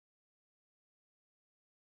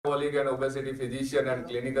metabolic and obesity physician and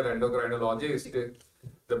clinical endocrinologist,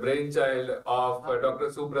 the brainchild of Dr.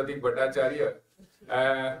 Supratik Bhattacharya.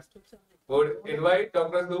 Would invite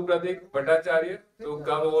Dr. Supratik Bhattacharya to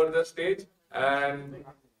come over the stage and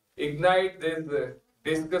ignite this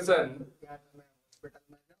discussion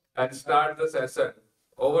and start the session.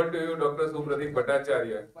 Over to you, Dr. Supratik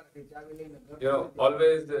Bhattacharya. You know,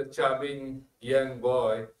 always the charming young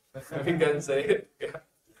boy, we can say. Yeah.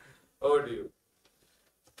 Over to you.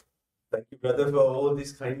 Thank you, brother, for all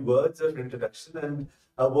these kind words of introduction, and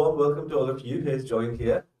a warm welcome to all of you who has joined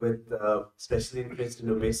here with special interest in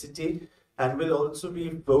obesity, and will also be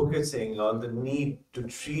focusing on the need to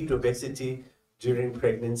treat obesity during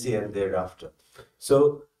pregnancy and thereafter.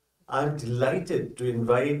 So I'm delighted to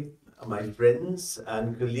invite my friends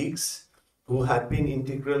and colleagues who have been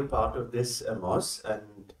integral part of this AMOCE,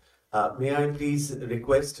 and may I please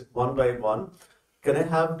request one by one, can I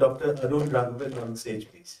have Dr. Arun Raghavan on stage,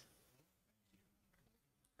 please?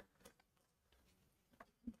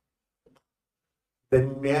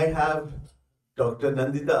 Then may I have Dr.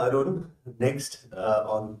 Nandita Arun next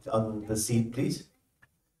on the seat, please?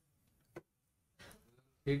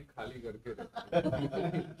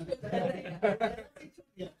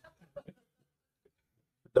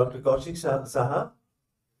 Dr. Kaushik Saha.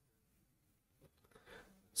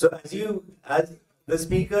 So as the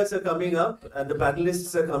speakers are coming up and the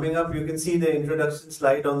panelists are coming up, you can see the introduction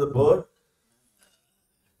slide on the board.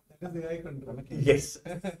 Yes.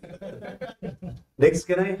 Next,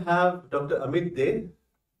 can I have Dr. Amit De?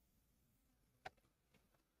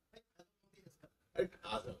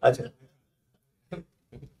 Achha.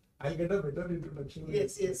 I'll get a better introduction.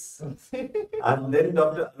 Yes. And then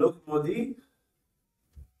Dr. Alok Modi.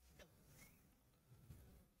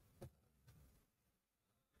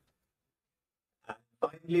 And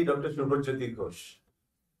finally, Dr. Shubhajyoti Ghosh.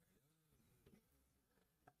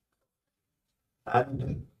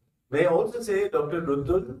 And may I also say Dr.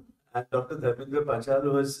 Rudul and Dr. Dharmendra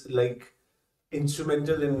Pachal was like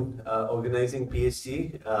instrumental in organizing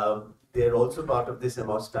PhD. They are also part of this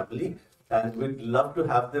AMOCE family, and we'd love to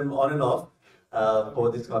have them on and off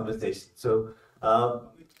for this conversation. So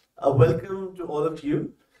a welcome to all of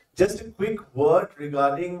you. Just a quick word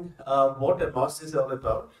regarding what AMOCE is all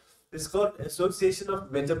about. It's called Association of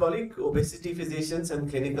Metabolic Obesity Physicians and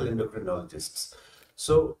Clinical Endocrinologists.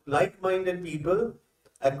 So like-minded people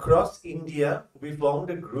across India, we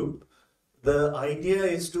formed a group. The idea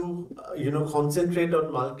is to, concentrate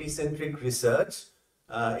on multi-centric research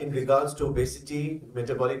in regards to obesity,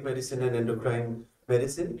 metabolic medicine, and endocrine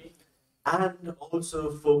medicine, and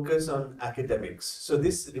also focus on academics. So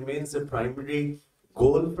this remains the primary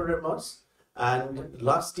goal for AMOCE. And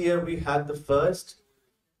last year we had the first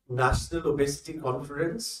National Obesity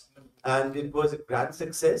Conference, and it was a grand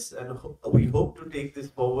success, and we hope to take this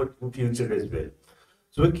forward in future as well.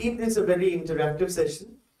 So we'll keep this a very interactive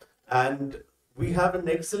session, and we have an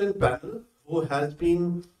excellent panel who has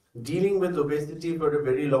been dealing with obesity for a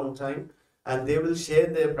very long time, and they will share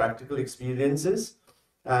their practical experiences.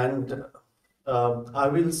 And I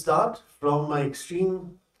will start from my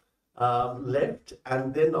extreme left,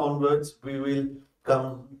 and then onwards we will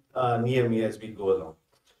come near me as we go along.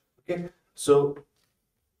 Okay, so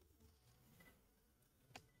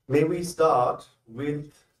may we start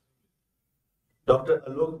with Dr.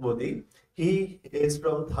 Alok Modi. He is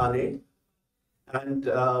from Thane, and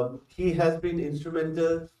he has been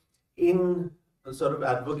instrumental in sort of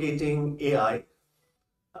advocating AI,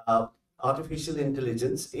 artificial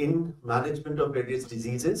intelligence, in management of various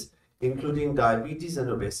diseases, including diabetes and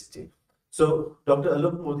obesity. So, Dr.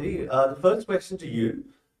 Alok Modi, the first question to you,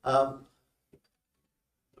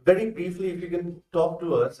 very briefly, if you can talk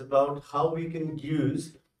to us about how we can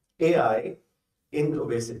use AI in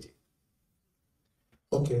obesity.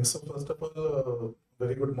 Okay, so first of all,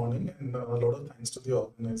 very good morning, and a lot of thanks to the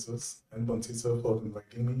organizers and Bansi sir for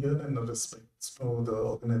inviting me here, and respects to the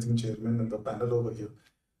organizing chairman and the panel over here.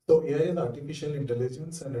 So AI is artificial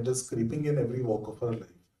intelligence, and it is creeping in every walk of our life.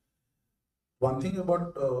 One thing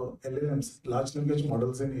about LLMs, large language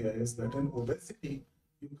models in AI, is that in obesity,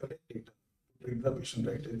 you collect data to treat the patient,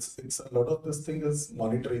 right? It's a lot of this thing is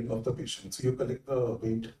monitoring of the patient. So you collect the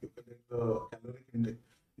weight, you collect the caloric intake,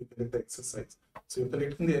 you collect the exercise. So you're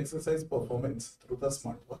collecting the exercise performance through the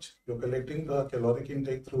smartwatch. You're collecting the caloric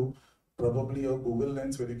intake through probably your Google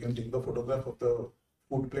Lens, where you can take the photograph of the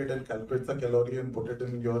food plate and calculate the calorie and put it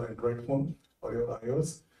in your Android phone or your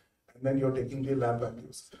iOS. And then you're taking the lab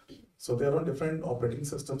values. So there are different operating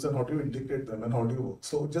systems, and how do you integrate them and how do you work?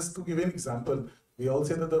 So just to give you an example, we all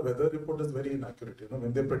say that the weather report is very inaccurate.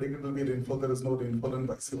 When they predict it will be rainfall, there is no rainfall, and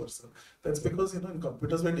vice versa. That's because, in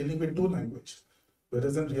computers we're dealing with two languages.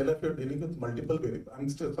 Whereas in real life, you're dealing with multiple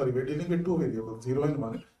variables. We're dealing with two variables, 0 and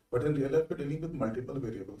 1, but in real life, you're dealing with multiple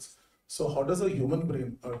variables. So how does a human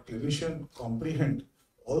brain, a clinician, comprehend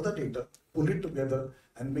all the data, pull it together,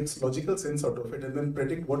 and makes logical sense out of it, and then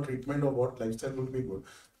predict what treatment or what lifestyle would be good?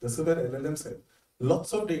 This is where LLMs help.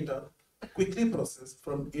 Lots of data quickly processed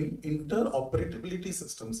from interoperability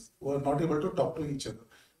systems who are not able to talk to each other,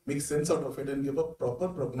 make sense out of it, and give a proper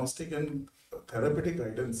prognostic and therapeutic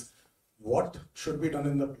guidance. What should be done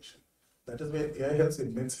in the patient? That is where AI helps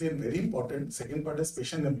immensely, and very important. Second part is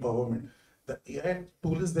patient empowerment. The AI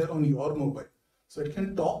tool is there on your mobile, so it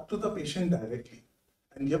can talk to the patient directly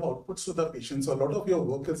and give outputs to the patient. So a lot of your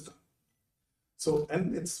work is done. So,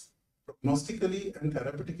 and it's prognostically and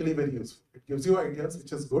therapeutically very useful. It gives you ideas,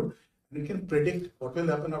 which is good, and it can predict what will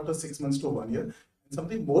happen after 6 months to 1 year. And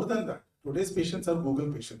something more than that, today's patients are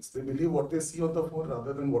Google patients. They believe what they see on the phone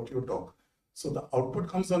rather than what you talk. So the output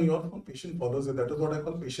comes on your phone, patient follows it. That is what I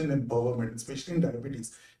call patient empowerment, especially in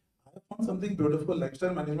diabetes. I have found something beautiful.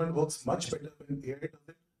 Lifestyle management works much better when AI does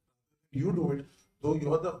it. You do it, though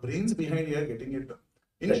you are the brains behind AI getting it done.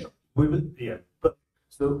 Right. We will, yeah.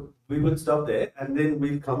 So we will stop there, and then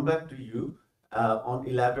we'll come back to you on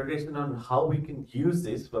elaboration on how we can use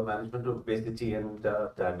this for management of obesity and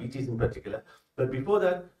diabetes in particular. But before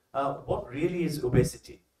that, what really is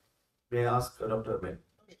obesity? May I ask Dr. Ahmed?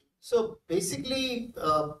 So basically,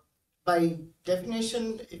 by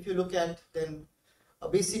definition, if you look at, then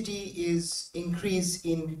obesity is increase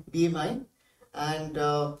in BMI, and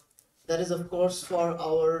that is of course for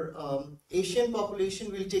our Asian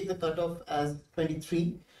population, we'll take the cutoff as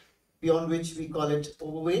 23, beyond which we call it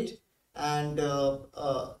overweight, and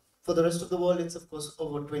for the rest of the world, it's of course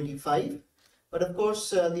over 25. But of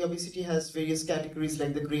course, the obesity has various categories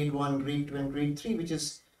like the grade 1, grade 2, and grade 3, which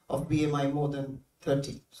is of BMI more than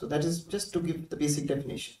 30. So that is just to give the basic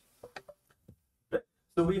definition.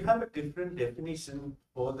 So we have a different definition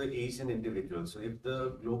for the Asian individuals. So if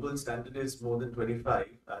the global standard is more than 25,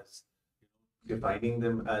 as defining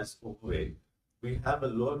them as overweight, we have a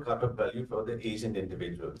lower cutoff value for the Asian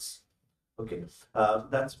individuals. Okay,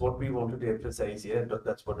 that's what we wanted to emphasize here.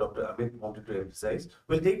 That's what Dr. Amit wanted to emphasize.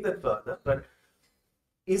 We'll take that further, but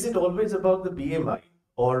is it always about the BMI,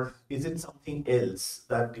 or is it something else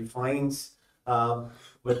that defines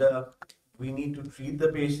whether we need to treat the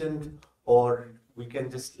patient or we can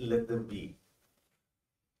just let them be?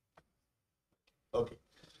 Okay.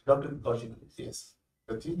 Dr. Kaushik, please. Yes.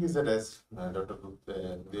 The thing is that, as Dr.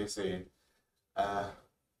 They say,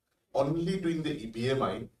 only doing the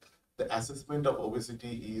BMI, the assessment of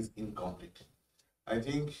obesity is incomplete. I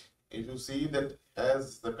think if you see that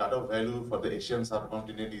as the cutoff value for the Asian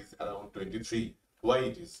subcontinent is around 23, why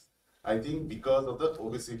it is? I think because of the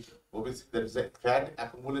obesity there is a fat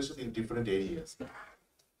accumulation in different areas.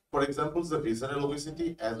 For example, the visceral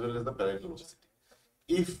obesity as well as the parental obesity.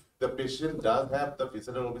 If the patient does have the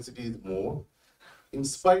visceral obesity is more, in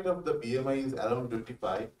spite of the BMI is around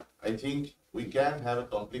 25, I think we can have a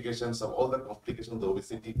complications of all the complications of the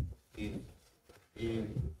obesity in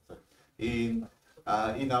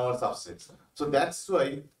our subsets. So that's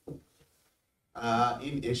why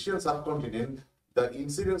in Asian subcontinent, the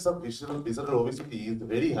incidence of visceral obesity is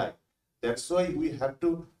very high. That's why we have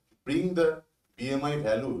to bring the BMI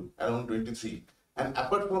value around 23. And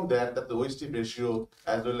apart from that, the waist hip ratio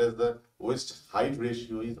as well as the waist height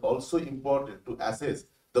ratio is also important to assess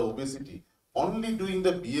the obesity. Only doing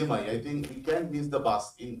the BMI, I think we can miss the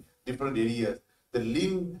bus in different areas. The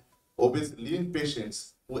lean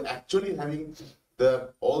patients who actually having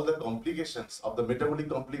all the complications of the metabolic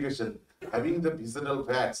complication, having the visceral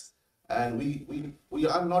fats, and we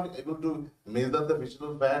are not able to measure the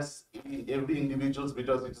visceral fats in every individual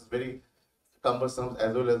because it is very cumbersome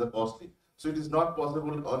as well as the costly. So it is not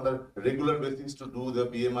possible on the regular basis to do the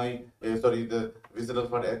BMI, the visceral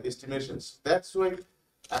fat estimations. That's why,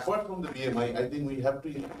 apart from the BMI, I think we have to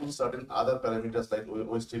include certain other parameters like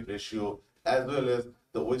waist hip ratio as well as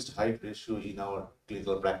the waist height ratio in our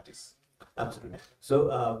clinical practice. Absolutely.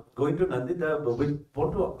 So going to Nandita, we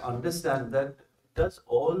want to understand that does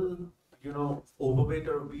all overweight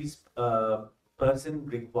or obese person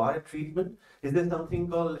require treatment? Is there something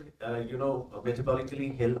called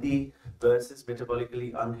metabolically healthy versus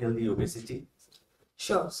metabolically unhealthy obesity?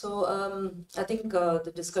 Sure. So I think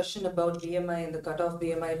the discussion about BMI and the cutoff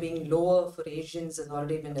BMI being lower for Asians has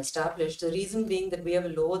already been established. The reason being that we have a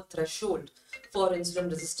lower threshold for insulin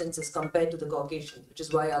resistance as compared to the Caucasian, which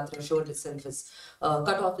is why our threshold itself is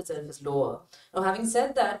cutoff itself is lower. Now, having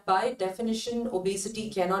said that, by definition, obesity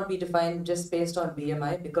cannot be defined just based on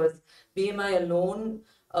BMI because BMI alone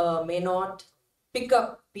may not pick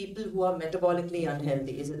up people who are metabolically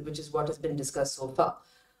unhealthy, which is what has been discussed so far.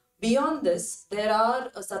 Beyond this, there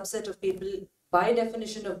are a subset of people, by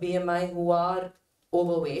definition of BMI, who are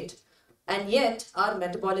overweight and yet are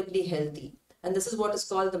metabolically healthy. And this is what is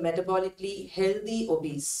called the metabolically healthy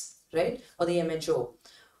obese, right? Or the MHO.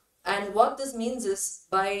 And what this means is,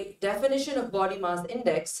 by definition of body mass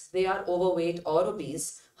index, they are overweight or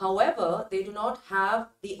obese. However, they do not have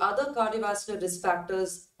the other cardiovascular risk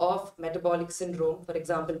factors of metabolic syndrome, for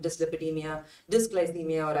example, dyslipidemia,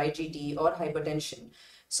 dysglycemia, or IgT, or hypertension.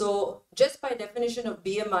 So just by definition of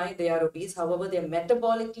BMI, they are obese. However, they are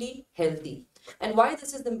metabolically healthy. And why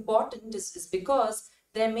this is important is because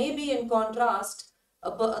there may be, in contrast,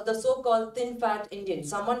 the so-called thin fat Indian,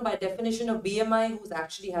 someone by definition of BMI who's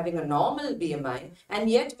actually having a normal BMI and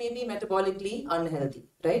yet may be metabolically unhealthy,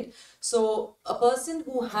 right? So a person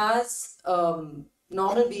who has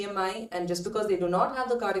normal BMI, and just because they do not have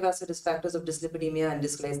the cardiovascular risk factors of dyslipidemia and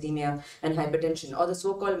dysglycemia and hypertension, or the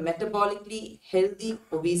so-called metabolically healthy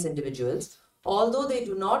obese individuals, although they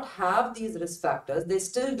do not have these risk factors, they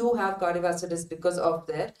still do have cardiovascular risk because of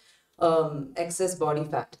their excess body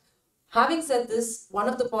fat. Having said this, one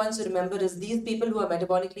of the points to remember is these people who are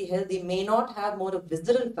metabolically healthy may not have more of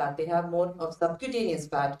visceral fat, they have more of subcutaneous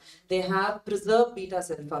fat, they have preserved beta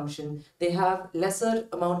cell function, they have lesser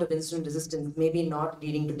amount of insulin resistance, maybe not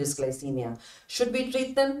leading to dysglycemia. Should we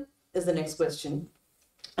treat them? Is the next question.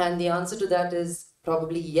 And the answer to that is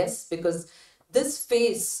probably yes, because this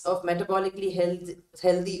phase of metabolically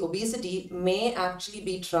healthy obesity may actually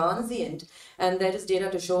be transient, and there is data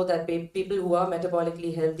to show that people who are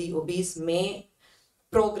metabolically healthy obese may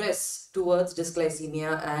progress towards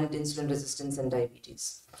dysglycemia and insulin resistance and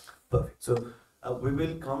diabetes. Perfect. So we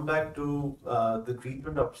will come back to the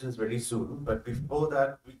treatment options very soon, but before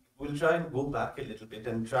that, we'll try and go back a little bit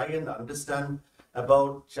and try and understand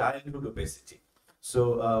about childhood obesity.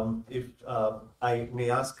 So if I may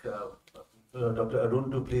ask Dr.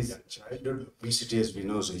 Arun to please. Yeah, childhood obesity, as we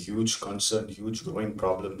know, is a huge concern, huge growing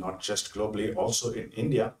problem, not just globally, also in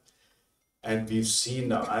India. And we've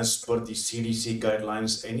seen, as per the CDC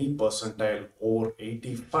guidelines, any percentile over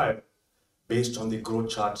 85 based on the growth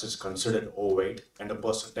charts is considered overweight, and a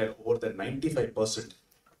percentile over the 95%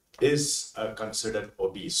 is considered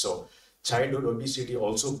obese. So childhood obesity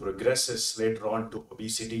also progresses later on to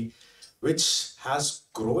obesity, which has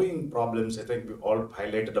growing problems. I think we all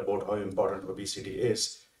highlighted about how important obesity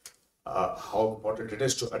is, how important it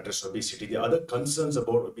is to address obesity. The other concerns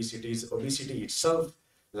about obesity is obesity itself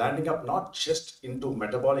landing up not just into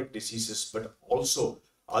metabolic diseases, but also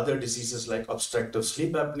other diseases like obstructive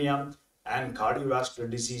sleep apnea and cardiovascular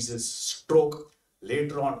diseases, stroke,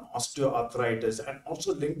 later on osteoarthritis, and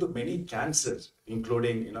also linked to many cancers,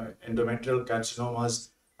 including endometrial carcinomas,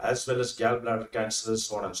 as well as gallbladder cancers,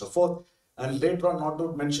 so on and so forth. And later on, not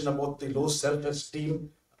to mention about the low self-esteem,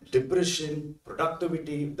 depression,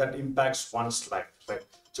 productivity that impacts one's life. Right?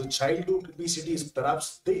 So childhood obesity is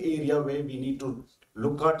perhaps the area where we need to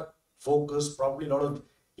look at, focus, probably involve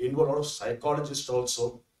a lot of psychologists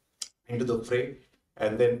also into the fray,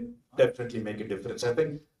 and then definitely make a difference. I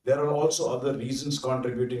think there are also other reasons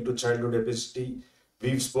contributing to childhood obesity.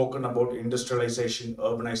 We've spoken about industrialization,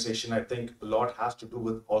 urbanization. I think a lot has to do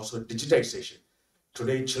with also digitization.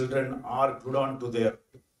 Today, children are glued on to their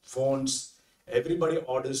phones. Everybody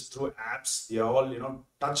orders through apps. They are all,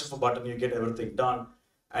 touch of a button, you get everything done.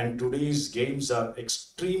 And today's games are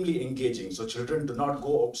extremely engaging. So children do not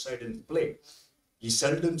go outside and play. You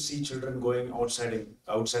seldom see children going outside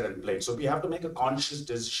and playing. So we have to make a conscious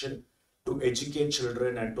decision to educate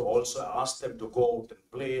children and to also ask them to go out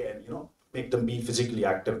and play and, make them be physically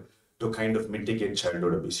active to kind of mitigate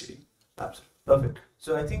childhood obesity. Absolutely. Perfect.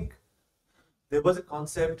 So I think there was a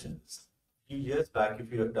concept a few years back,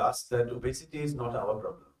 if you had asked, that obesity is not our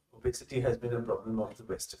problem. Obesity has been a problem of the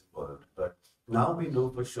Western world. But now we know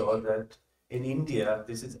for sure that in India,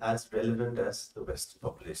 this is as relevant as the Western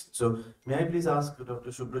population. So may I please ask Dr.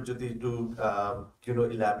 Subrajyoti to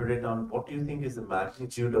elaborate on what do you think is the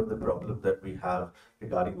magnitude of the problem that we have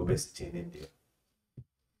regarding obesity in India?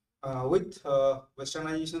 With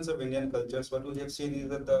westernizations of Indian cultures, what we have seen is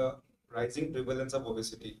that the rising prevalence of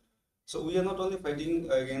obesity. So we are not only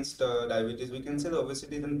fighting against diabetes, we can say the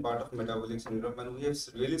obesity is in part of metabolic syndrome, and we have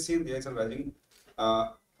really seen there is a rising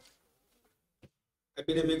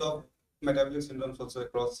epidemic of metabolic syndromes also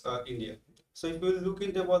across India. So if we look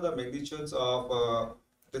into about the magnitudes of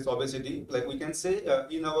this obesity, like we can say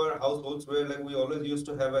in our households where like we always used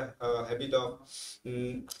to have a habit of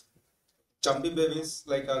chumpy babies,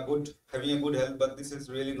 like having a good health, but this is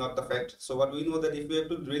really not the fact. So what we know that if we have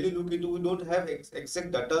to really look into, we don't have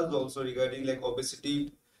exact data also regarding like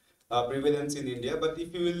obesity prevalence in India. But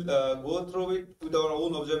if you will go through it with our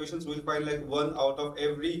own observations, we'll find like 1 out of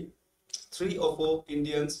every 3 or 4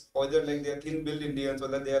 Indians, whether like they are thin-built Indians,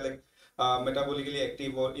 whether they are like metabolically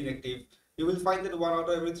active or inactive, you will find that 1 out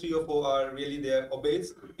of every 3 or 4 are really they are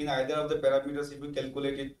obese in either of the parameters if we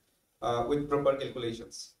calculate it with proper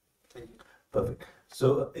calculations. Thank you. Perfect.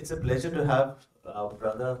 So it's a pleasure to have our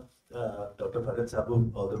brother, Dr. Bharat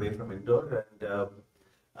Sabu, all the way from Indore.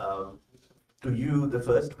 And to you, the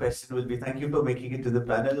first question will be, thank you for making it to the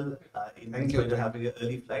panel in spite of having an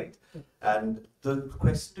early flight. And the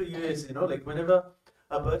question to you is, like whenever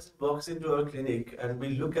a person walks into our clinic and we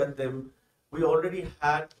look at them, we already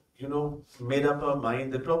had, made up our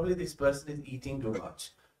mind that probably this person is eating too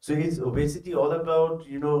much. So is obesity all about,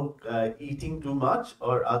 eating too much,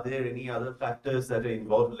 or are there any other factors that are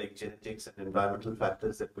involved, like genetics and environmental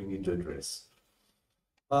factors that we need to address?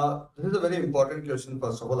 This is a very important question.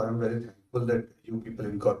 First of all, I am very thankful that you people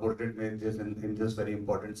incorporated me in this very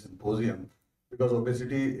important symposium, because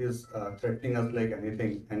obesity is threatening us like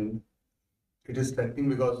anything, and it is threatening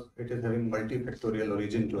because it is having multifactorial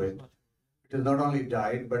origin to it. It is not only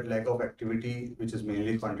diet but lack of activity, which is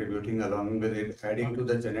mainly contributing, along with it adding to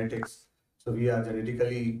the genetics. So we are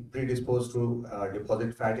genetically predisposed to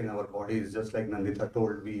deposit fat in our bodies, just like Nandita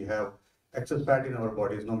told. We have excess fat in our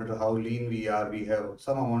bodies. No matter how lean we are, we have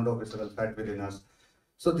some amount of visceral fat within us.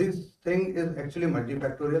 So this thing is actually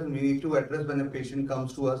multifactorial. We need to address when a patient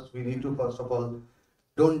comes to us. We need to first of all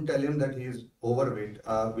don't tell him that he is overweight.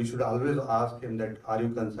 We should always ask him that, are you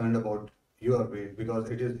concerned about your weight? Because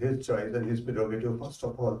it is his choice and his prerogative. First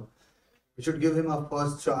of all, we should give him a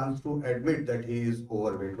first chance to admit that he is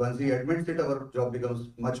overweight. Once he admits it, our job becomes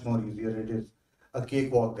much more easier. It is a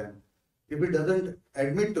cakewalk then. If he doesn't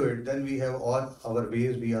admit to it, then we have all our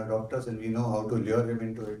ways. We are doctors and we know how to lure him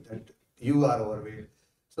into it that you are overweight.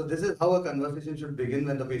 So this is how a conversation should begin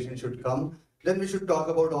when the patient should come. Then we should talk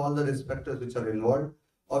about all the risk factors which are involved.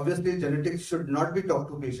 Obviously, genetics should not be talked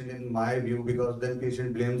to patient in my view, because then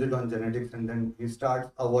patient blames it on genetics and then he starts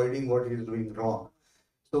avoiding what he is doing wrong.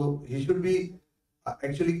 So he should be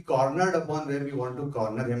actually cornered upon where we want to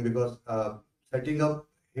corner him, because setting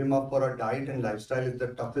him up for a diet and lifestyle is the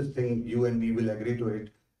toughest thing you and me will agree to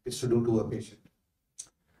it is to do to a patient.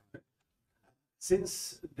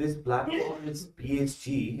 Since this platform is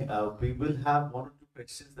PhD, we will have 1 or 2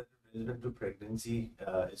 questions that are relevant to pregnancy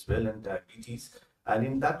as well, and diabetes. And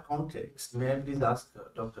in that context, may I please ask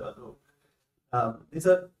Dr. Alok? These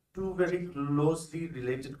are 2 very closely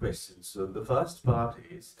related questions. So the first part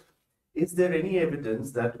is there any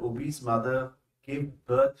evidence that obese mother gave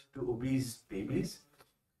birth to obese babies?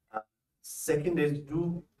 Second is,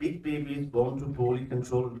 do big babies born to poorly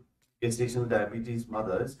controlled gestational diabetes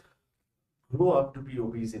mothers grow up to be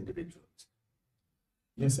obese individuals?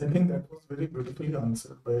 Yes, I think that was very beautifully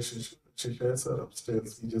answered by Shishir sir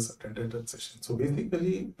upstairs. We just attended that session. So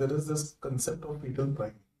basically, there is this concept of fetal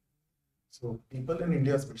priming. So people in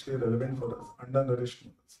India, especially relevant for us, undernourished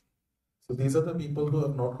mothers. So these are the people who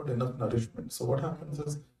have not got enough nourishment. So what happens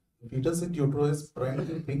is, the fetus in utero is primed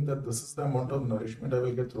to think that this is the amount of nourishment I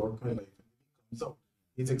will get throughout my life. When he comes out,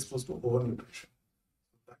 he is exposed to overnutrition.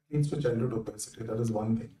 That leads to childhood obesity. That is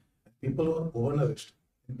one thing. And people who are overnourished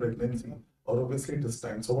in pregnancy or obviously this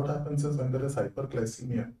time. So what happens is, when there is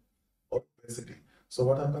hyperglycemia or obesity, so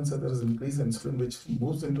what happens is there is increased insulin which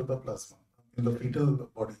moves into the plasma in the fetal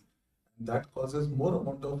body. And that causes more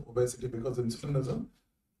amount of obesity, because insulin is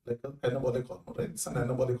like an anabolic hormone, right? It's an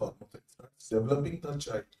anabolic hormone. It starts developing the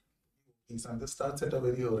child. And this starts at a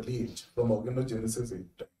very early age, from organogenesis age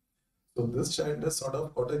time. So this child has sort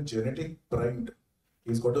of got a genetic primed.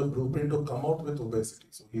 He's got a blueprint to come out with obesity.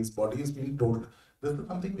 So his body is being told. This is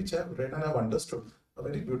something which I've read and I've understood. A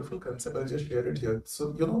very beautiful concept. I'll just share it here.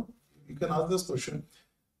 So, you can ask this question.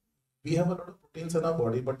 We have a lot of proteins in our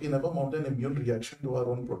body, but we never mount an immune reaction to our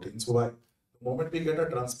own proteins. Why? The moment we get a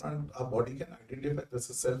transplant, our body can identify this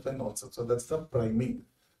as self and non-self. So that's the priming.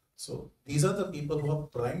 So these are the people who are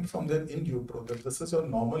primed from their in utero that this is your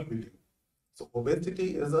normal value. So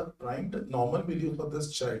obesity is a primed normal value for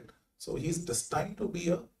this child. So he's destined to be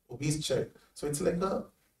a obese child. So it's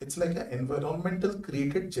like an environmental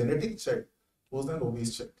created genetic child who's an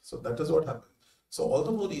obese child. So that is what happens. So all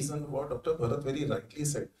the more reason what Dr. Bharat very rightly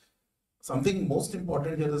said, something most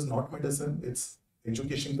important here is not medicine, it's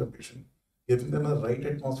educating the patient. Giving them a right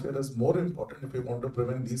atmosphere is more important if we want to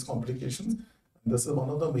prevent these complications. And this is one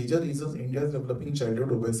of the major reasons India is developing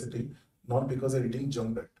childhood obesity, not because they're eating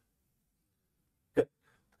junk diet.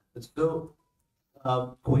 So,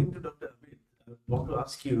 going to Dr. Amit, want to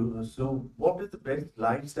ask you, so what is the best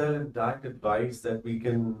lifestyle and diet advice that we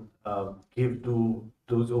can give to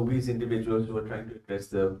those obese individuals who are trying to address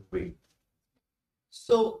their weight?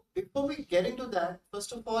 So before we get into that,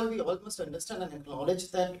 first of all, we all must understand and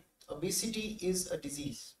acknowledge that obesity is a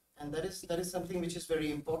disease. And that is something which is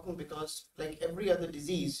very important because like every other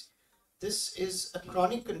disease, this is a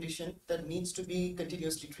chronic condition that needs to be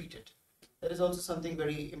continuously treated. That is also something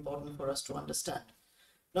very important for us to understand.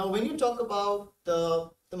 Now, when you talk about the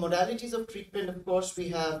modalities of treatment, of course, we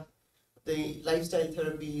have the lifestyle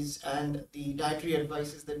therapies and the dietary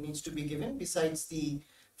advices that needs to be given besides the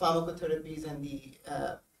pharmacotherapies and the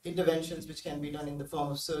interventions which can be done in the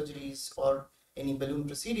form of surgeries or any balloon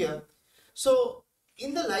procedure. So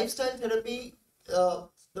in the lifestyle therapy, the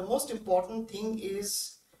most important thing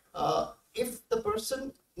is if the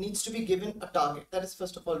person needs to be given a target. That is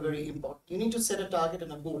first of all very important. You need to set a target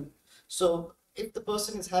and a goal. So if the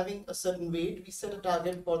person is having a certain weight, we set a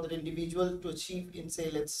target for that individual to achieve in, say,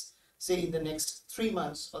 let's say in the next 3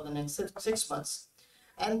 months or the next 6 months.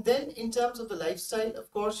 And then in terms of the lifestyle, of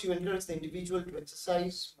course, you encourage the individual to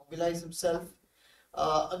exercise, mobilize himself.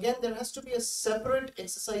 Again, there has to be a separate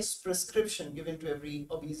exercise prescription given to every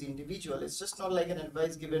obese individual. It's just not like an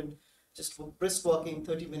advice given just for brisk walking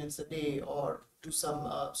 30 minutes a day or do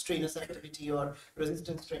some strenuous activity or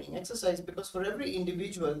resistance training exercise, because for every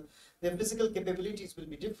individual, their physical capabilities will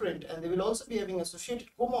be different and they will also be having associated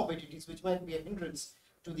comorbidities which might be a hindrance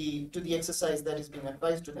to the exercise that is being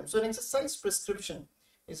advised to them. So an exercise prescription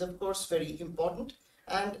is of course very important,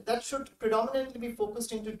 and that should predominantly be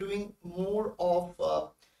focused into doing more of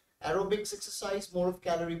aerobics exercise, more of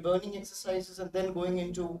calorie burning exercises, and then going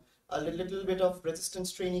into a little bit of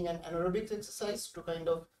resistance training and anaerobic exercise to kind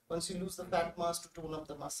of, once you lose the fat mass, to tone up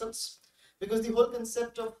the muscles. Because the whole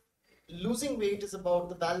concept of losing weight is about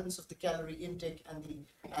the balance of the calorie intake and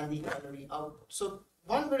the calorie output. So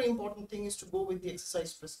one very important thing is to go with the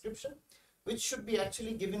exercise prescription, which should be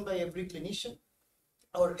actually given by every clinician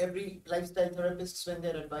or every lifestyle therapist when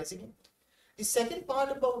they're advising it. The second part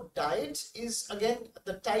about diet is, again,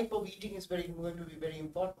 the type of eating is going to be very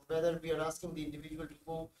important, whether we are asking the individual to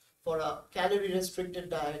go for a calorie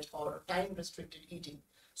restricted diet or time restricted eating.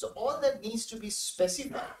 So all that needs to be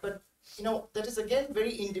specified, but that is again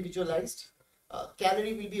very individualized.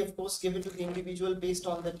 Calorie will be of course given to the individual based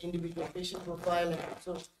on that individual patient profile and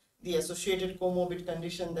also the associated comorbid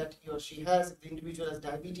condition that he or she has. If the individual has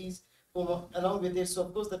diabetes, along with this, so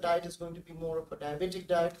of course the diet is going to be more of a diabetic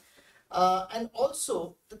diet, and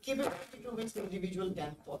also the capability to which the individual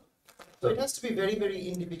can follow. So it has to be very, very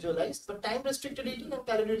individualized, but time restricted eating and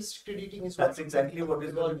calorie restricted eating is That's exactly what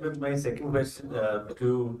is going to be my second question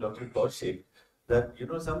to Dr. Kaushik. That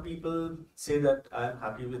some people say that I'm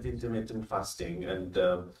happy with intermittent fasting, and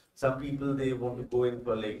some people they want to go in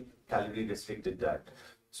for like calorie restricted diet.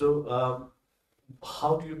 So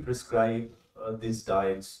how do you prescribe these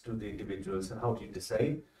diets to the individuals, and how do you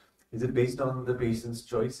decide? Is it based on the patient's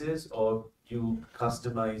choices, or you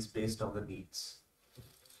customize based on the needs?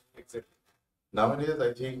 Exactly. Nowadays,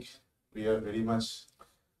 I think we are very much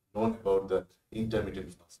known about the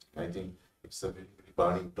intermittent fasting. I think it's a very, very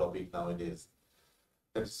burning topic nowadays.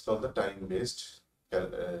 That is called the time-based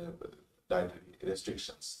dietary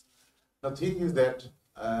restrictions. The thing is that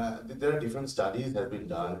there are different studies have been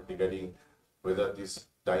done regarding whether this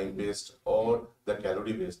time-based or the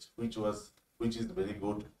calorie-based, which is very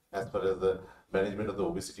good as far as the management of the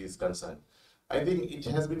obesity is concerned. I think it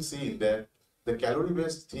has been seen that the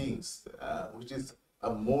calorie-based things, which is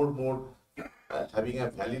a more having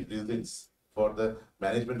a valid reasons for the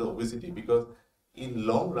management of obesity, because in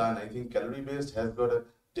long run, I think calorie-based has got a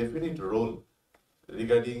definite role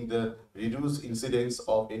regarding the reduced incidence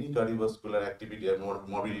of any cardiovascular activity and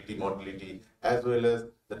morbidity, mortality, as well as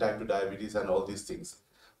the type 2 diabetes and all these things.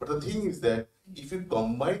 But the thing is that if you're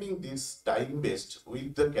combining this time-based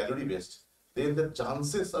with the calorie-based, then the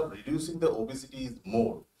chances of reducing the obesity is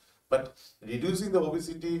more. But reducing the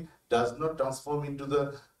obesity does not transform into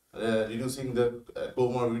the reducing the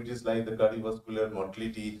comorbidities like the cardiovascular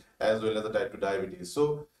mortality as well as the type 2 diabetes.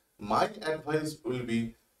 So my advice will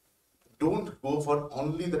be, don't go for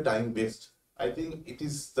only the time-based. I think it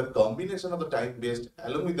is the combination of the time-based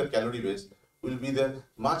along with the calorie-based will be the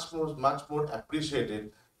much more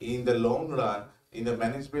appreciated in the long run in the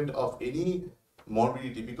management of any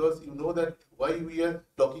morbidity, because you know that why we are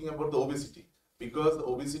talking about the obesity, because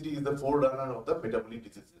obesity is the forerunner of the metabolic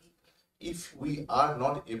diseases. If we are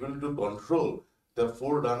not able to control the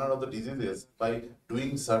forerunner of the diseases by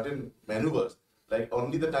doing certain maneuvers, like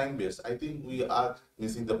only the time-based, I think we are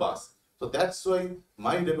missing the bus. So that's why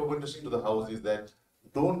my recommendation to the house is that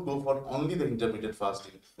don't go for only the intermittent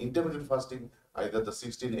fasting. Intermittent fasting, either the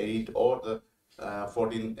 16-8 or the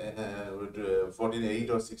 14-8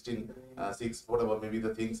 or 16-6, whatever maybe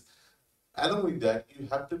the things. Along with that, you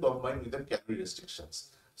have to combine with the calorie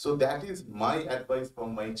restrictions. So that is my advice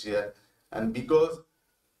from my chair. And because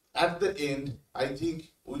at the end, I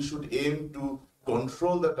think we should aim to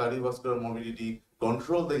control the cardiovascular morbidity,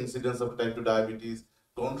 control the incidence of type 2 diabetes,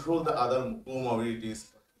 control the other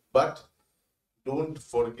comorbidities, but don't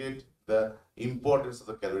forget the importance of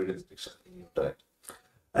the calorie restriction. Right.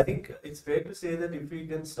 I think it's fair to say that if we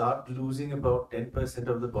can start losing about 10%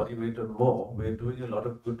 of the body weight or more, we're doing a lot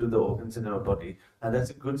of good to the organs in our body, and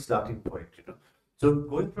that's a good starting point, you know. So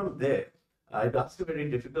going from there, I'd ask a very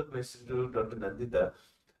difficult question to Dr. Nandita.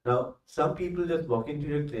 Now, some people just walk into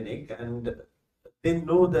your clinic and they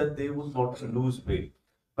know that they would want to lose weight,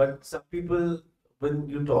 but some people, when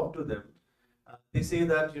you talk to them, they say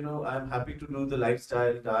that, you know, I'm happy to do the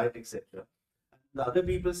lifestyle, diet, etc. The other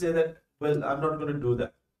people say that, well, I'm not going to do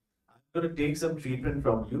that. I'm going to take some treatment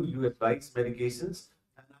from you. You advise medications,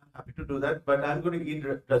 and I'm happy to do that. But I'm going to eat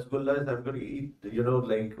rasgullas. I'm going to eat, you know,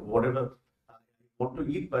 like whatever I want to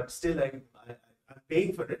eat. But still, I'm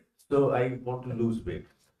paying for it, so I want to lose weight.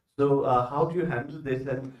 So, how do you handle this?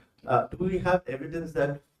 And do we have evidence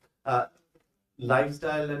that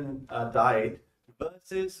lifestyle and diet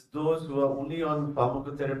versus those who are only on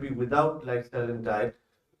pharmacotherapy without lifestyle and diet?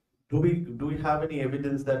 Do we have any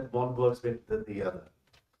evidence that one works better than the other?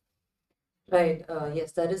 Right.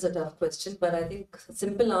 Yes, that is a tough question, but I think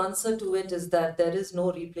simple answer to it is that there is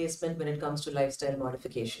no replacement when it comes to lifestyle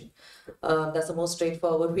modification. That's the most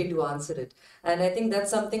straightforward way to answer it. And I think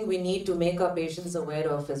that's something we need to make our patients aware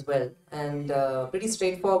of as well. And pretty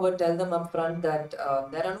straightforward, tell them upfront that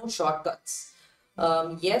there are no shortcuts.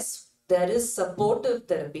 Yes, there is supportive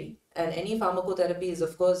therapy, and any pharmacotherapy is,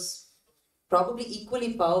 of course, probably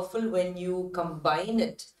equally powerful when you combine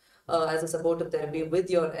it as a supportive therapy with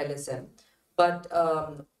your LSM. But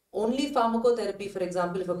only pharmacotherapy, for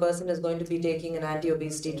example, if a person is going to be taking an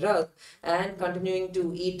anti-obesity drug and continuing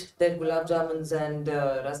to eat their gulab jamuns and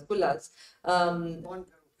rasgullas,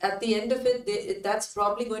 at the end of it, that's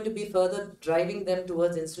probably going to be further driving them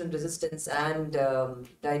towards insulin resistance and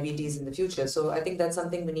diabetes in the future. So I think that's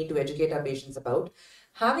something we need to educate our patients about.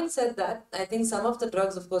 Having said that, I think some of the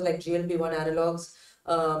drugs, of course, like GLP-1 analogs,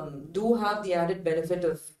 do have the added benefit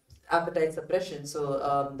of appetite suppression.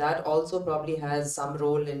 So that also probably has some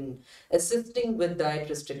role in assisting with diet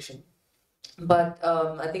restriction. But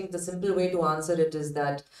I think the simple way to answer it is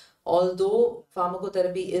that although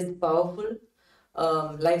pharmacotherapy is powerful,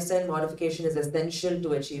 lifestyle modification is essential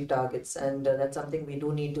to achieve targets, and that's something we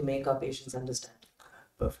do need to make our patients understand.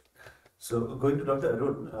 Perfect. So going to Dr.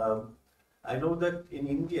 Arun, I know that in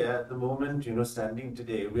India at the moment, you know, standing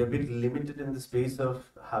today, we are a bit limited in the space of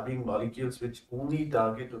having molecules which only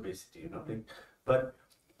target obesity, you know. But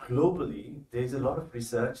globally, there's a lot of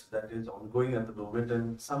research that is ongoing at the moment,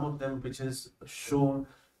 and some of them which has shown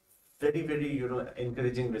very, very, you know,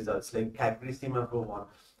 encouraging results, like CagriSema for one,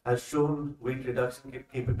 has shown weight reduction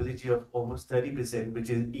capability of almost 30%, which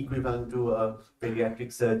is equivalent to a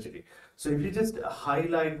bariatric surgery. So if you just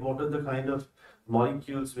highlight what are the kind of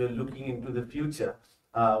molecules we are looking into the future,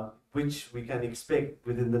 which we can expect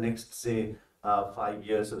within the next, say, 5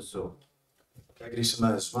 years or so.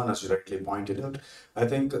 CagriSema is one, as you rightly pointed out. I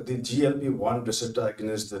think the GLP-1 receptor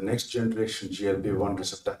agonist, the next generation GLP-1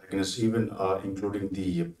 receptor agonist, even including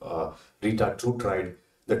the retatrutide,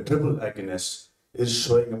 the triple agonist, is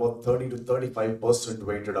showing about 30 to 35%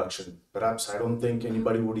 weight reduction. Perhaps I don't think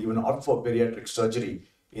anybody would even opt for bariatric surgery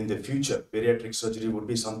in the future. Bariatric surgery would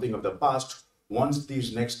be something of the past once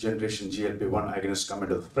these next generation GLP-1 agonists come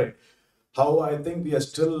into the fray. How I think we are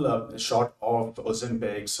still short of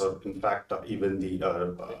Ozempic, or in fact even the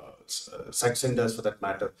Saxendas for that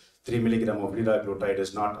matter. 3 milligram of liraglutide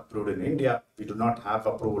is not approved in India. We do not have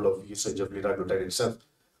approval of usage of liraglutide itself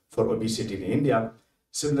for obesity in India.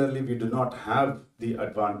 Similarly, we do not have the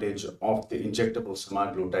advantage of the injectable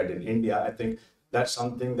semaglutide in India. I think that's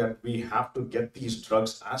something that we have to get these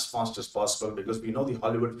drugs as fast as possible, because we know the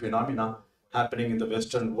Hollywood phenomena happening in the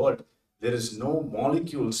Western world. There is no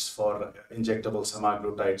molecules for injectable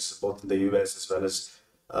semaglutides, both in the US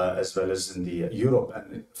as well as in the Europe.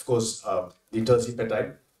 And of course, the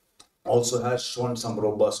tirzepatide also has shown some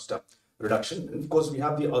robust reduction. And of course, we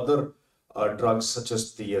have the other drugs such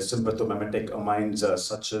as the sympathomimetic amines,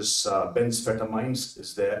 such as benzphetamines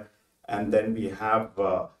is there. And then we have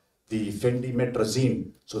the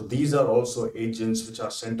phendimetrazine. So these are also agents which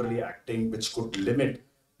are centrally acting, which could limit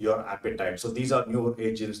your appetite. So these are newer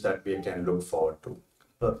agents that we can look forward to.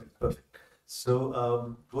 Perfect, perfect.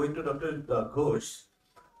 So going to Dr. Ghosh,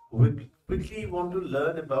 we quickly want to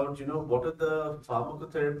learn about, what are the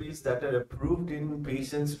pharmacotherapies that are approved in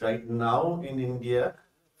patients right now in India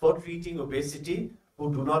for treating obesity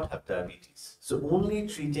who do not have diabetes. So only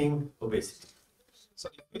treating obesity. So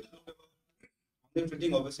if we look about only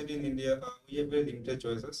treating obesity in India, we have very limited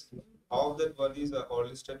choices. All of that one is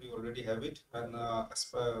early stage, we already have it, and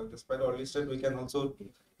despite early stage, we can also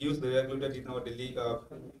use liraglutide in our daily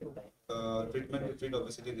treatment to treat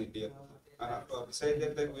obesity in India. And besides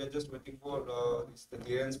that, we are just waiting for the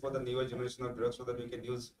clearance for the newer generation of drugs so that we can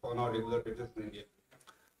use on our regular basis in India.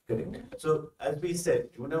 Correct. So as we said,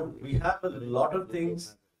 we have a lot of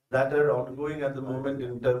things that are ongoing at the moment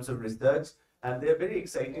in terms of research, and they're very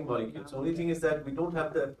exciting molecules. Only thing is that we don't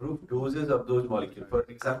have the approved doses of those molecules. For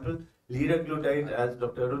example, liraglutide, as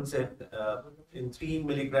Dr. Arun said, in 3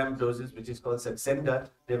 milligram doses, which is called Saxenda,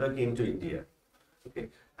 never came to India. Okay,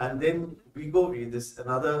 and then Wegovy, this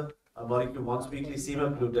another molecule, once weekly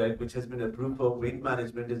semaglutide, which has been approved for weight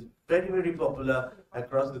management, is very, very popular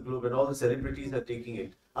across the globe, and all the celebrities are taking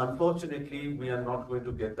it. Unfortunately, we are not going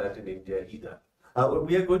to get that in India either.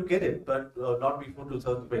 We are going to get it, but not before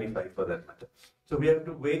 2025 for that matter. So we have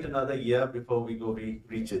to wait another year before Wegovy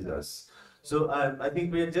reaches us. So I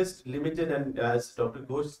think we are just limited, and as Dr.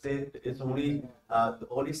 Ghosh said, it's only the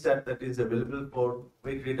orlistat that is available for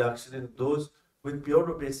weight reduction in those with pure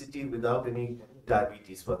obesity without any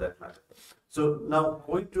diabetes for that matter. So now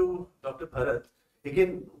going to Dr. Bharat,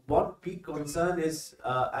 again, one big concern is,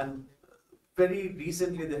 and very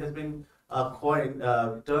recently there has been a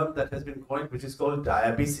term that has been coined, which is called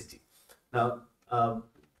diabesity. Now,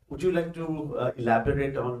 would you like to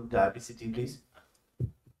elaborate on diabesity, please?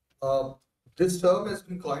 This term has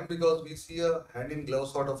been coined because we see a hand-in-glove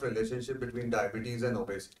sort of relationship between diabetes and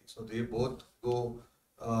obesity. So they both go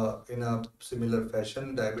in a similar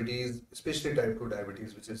fashion. Diabetes, especially type 2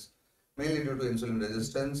 diabetes, which is mainly due to insulin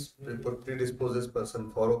resistance, predisposes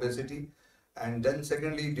person for obesity. And then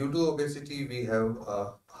secondly, due to obesity, we have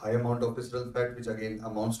a high amount of visceral fat, which again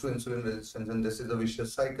amounts to insulin resistance, and this is a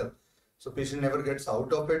vicious cycle. So patient never gets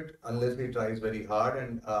out of it unless he tries very hard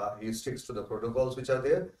and he sticks to the protocols which are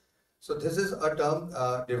there. So this is a term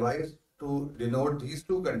devised to denote these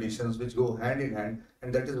two conditions which go hand in hand,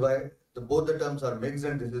 and that is why both the terms are mixed,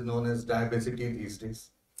 and this is known as diabesity these days.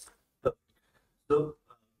 So,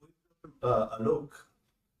 Alok,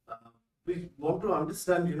 we want to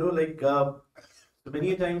understand, so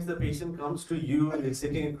many times the patient comes to you, is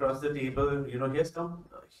sitting across the table,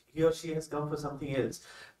 he or she has come for something else.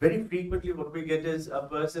 Very frequently what we get is a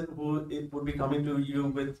person who would be coming to you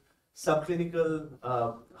with subclinical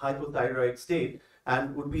hypothyroid state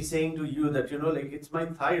and would be saying to you that, it's my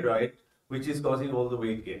thyroid which is causing all the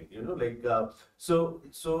weight gain, so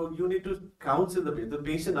you need to counsel the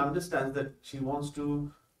patient understands that she wants to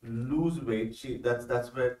lose weight,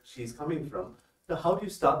 that's where she's coming from. So how do you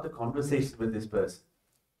start the conversation with this person?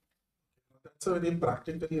 That's a very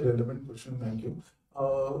practically relevant question, thank you.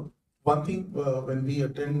 One thing, when we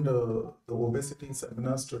attend the obesity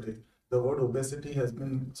seminars today, the word obesity has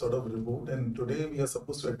been sort of removed, and today we are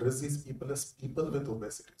supposed to address these people as people with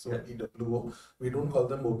obesity. So PWO, we don't call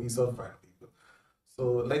them obese or fat people.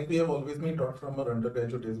 So like we have always been taught from our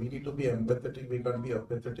undergraduate days, we need to be empathetic, we can't be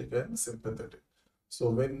apathetic and sympathetic. So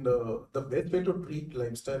when the best way to treat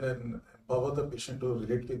lifestyle and empower the patient to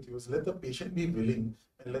relate with you is let the patient be willing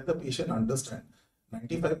and let the patient understand.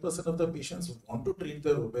 95% of the patients want to treat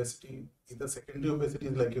their obesity, either secondary obesity,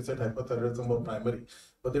 like you said, hypothyroidism, or primary,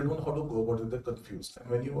 but they don't know how to go about it, they're confused. And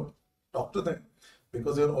when you talk to them,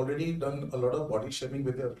 because they've already done a lot of body shaming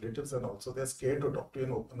with their relatives and also they're scared to talk to you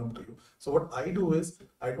and open up to you. So what I do is,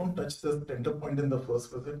 I don't touch the tender point in the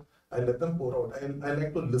first visit, I let them pour out. I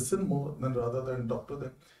like to listen more than rather than talk to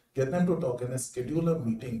them, get them to talk, and I schedule a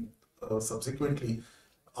meeting subsequently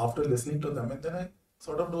after listening to them, and then I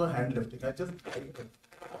sort of do a hand lifting. I just guide them.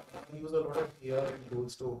 I use a lot of AI and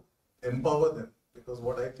tools to empower them, because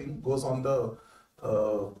what I think goes on the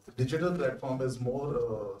digital platform is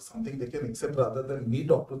more something they can accept rather than me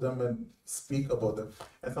talk to them and speak about them.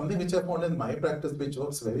 And something which I found in my practice which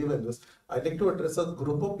works very well is I like to address a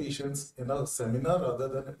group of patients in a seminar rather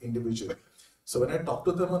than an individual. So when I talk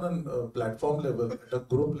to them on a platform level, at a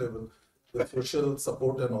group level, with social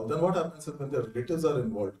support and all, then what happens is when their relatives are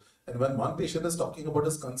involved, and when one patient is talking about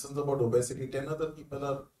his concerns about obesity, 10 other people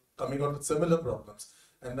are coming out with similar problems.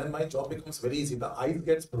 And then my job becomes very easy. The ice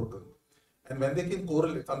gets broken. And when they can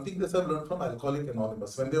correlate, something this I've learned from Alcoholic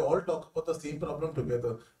Anonymous, when they all talk about the same problem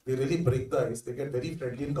together, they really break the ice, they get very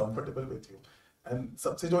friendly and comfortable with you. And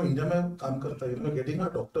सबसे जो India में काम करता है, getting a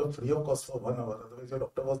doctor free of cost for 1 hour, otherwise your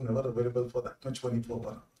doctor was never available for that much money for 1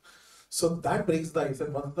 hour. So that breaks the ice,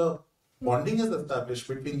 and once the bonding is established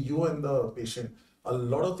between you and the patient, a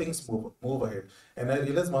lot of things move ahead. And I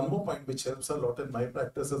realize one more point which helps a lot in my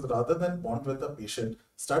practice is rather than bond with the patient,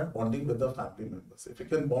 start bonding with the family members. If you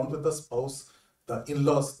can bond with the spouse, the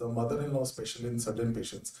in-laws, the mother-in-law, especially in certain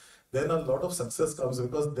patients, then a lot of success comes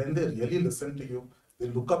because then they really listen to you, they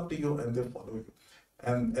look up to you, and they follow you.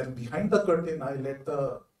 And behind the curtain, I let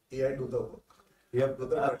the AI do the work. Yeah,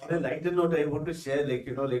 on a lighter note, I want to share, like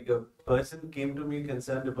a person came to me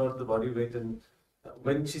concerned about the body weight, and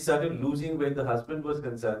when she started losing weight, the husband was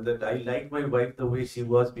concerned that I like my wife the way she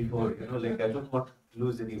was before, like I don't want to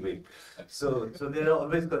lose any weight. So there are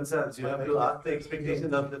always concerns. You have to ask the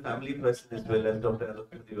expectations of the family person as well, as Dr.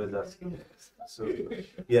 Alokpati was asking. So,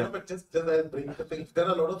 yeah. No, but just I bring the thing. There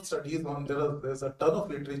are a lot of studies on, there's a ton of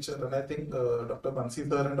literature, and I think Dr. Bansi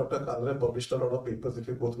sir and Dr. Kalra published a lot of papers if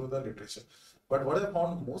you go through the literature. But what I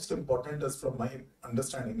found most important is, from my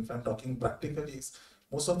understanding, if I'm talking practically, is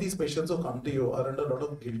most of these patients who come to you are under a lot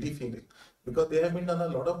of guilty feeling because they have been done a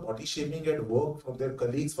lot of body shaming at work from their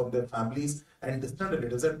colleagues, from their families, and distant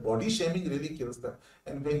relatives. And body shaming really kills them.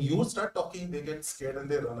 And when you start talking, they get scared and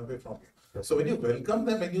they run away from you. So when you welcome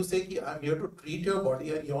them and you say, I'm here to treat your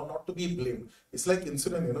body and you're not to be blamed. It's like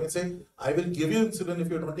insulin, you say, I will give you insulin if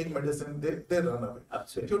you don't take medicine, they run away.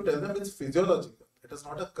 Absolutely. If you tell them it's physiological, it is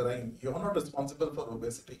not a crime. You're not responsible for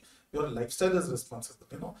obesity. Your lifestyle is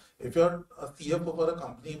responsible. If you're a CFO for a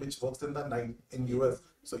company which works in the night in US,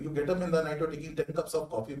 so you get up in the night, you're taking 10 cups of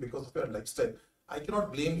coffee because of your lifestyle. I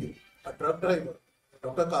cannot blame you. A truck driver,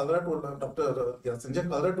 Dr. Kalra told Sanjay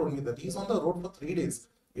Kalra told me that he's on the road for 3 days.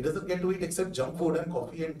 He doesn't get to eat except junk food and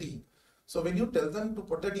coffee and tea. So when you tell them to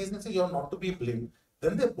put that easy and say you're not to be blamed,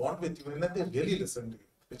 then they bond with you and then they really listen to you,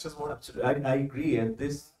 which is what. Absolutely. I agree. And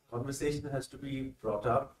this conversation has to be brought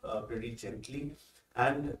up pretty gently.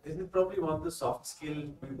 And this is probably one of the soft skills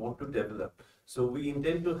we want to develop. So we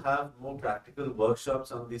intend to have more practical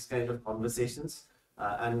workshops on these kind of conversations.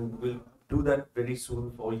 And we'll do that very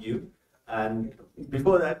soon for you. And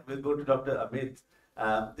before that, we'll go to Dr. Amit.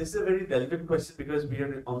 This is a very relevant question because we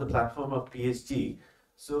are on the platform of PSG.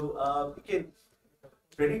 So again,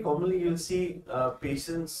 very commonly you'll see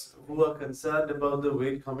patients who are concerned about the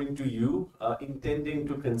weight coming to you, intending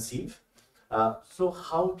to conceive. So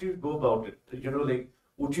how do you go about it?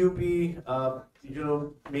 Would you be,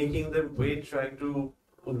 making them wait, trying to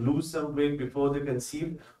lose some weight before they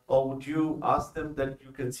conceive, or would you ask them that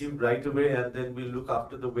you conceive right away and then we'll look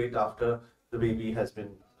after the weight after the baby has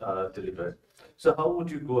been delivered? So how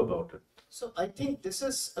would you go about it? So I think this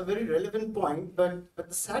is a very relevant point, but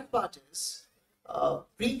the sad part is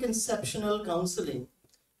preconceptional counseling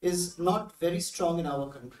is not very strong in our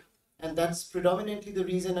country. And that's predominantly the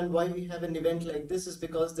reason and why we have an event like this is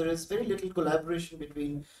because there is very little collaboration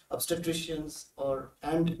between obstetricians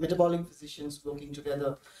and metabolic physicians working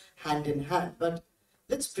together hand in hand. But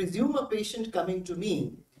let's presume a patient coming to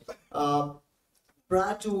me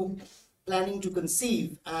prior to planning to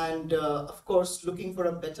conceive and of course looking for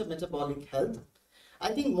a better metabolic health.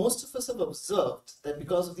 I think most of us have observed that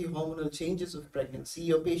because of the hormonal changes of pregnancy,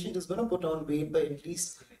 your patient is going to put on weight by at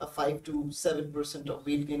least a 5 to 7% of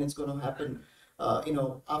weight gain is going to happen,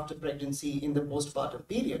 after pregnancy in the postpartum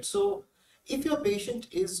period. So if your patient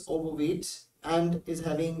is overweight and is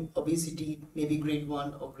having obesity, maybe grade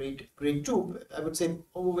 1 or grade 2, I would say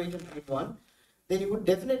overweight and grade 1, then you would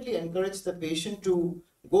definitely encourage the patient to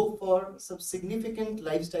go for some significant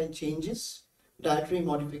lifestyle changes, dietary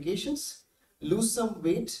modifications, lose some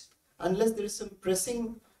weight, unless there is some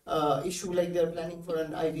pressing issue like they're planning for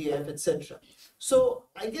an IVF, etc. So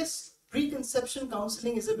I guess preconception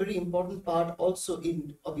counseling is a very important part also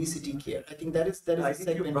in obesity care. I think that is I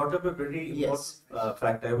think you brought up a very important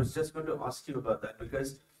fact. I was just going to ask you about that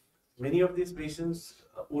because many of these patients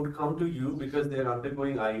would come to you because they're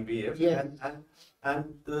undergoing IVF,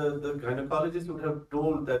 and the gynecologist would have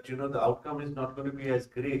told that the outcome is not going to be as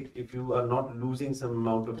great if you are not losing some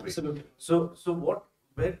amount of weight. Absolutely. So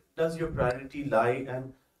where does your priority lie,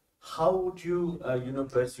 and how would you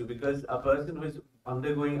pursue? Because a person who is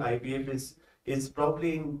undergoing IVF is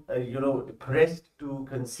probably pressed to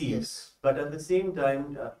conceive, but at the same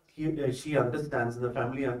time she understands and the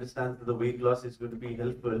family understands that the weight loss is going to be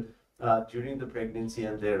helpful during the pregnancy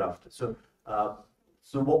and thereafter.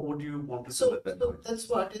 So what would you want to do at that point? That's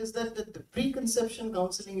what is that the preconception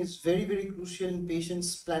counseling is very, very crucial in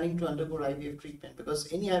patients planning to undergo IVF treatment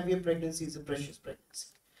because any IVF pregnancy is a precious pregnancy.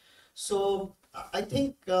 So I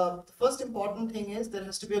think the first important thing is there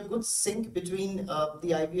has to be a good sync between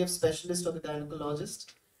the IVF specialist or the gynecologist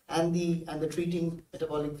and the treating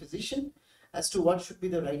metabolic physician as to what should be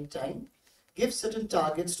the right time. Give certain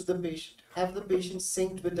targets to the patient, have the patient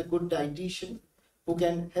synced with a good dietitian who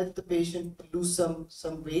can help the patient lose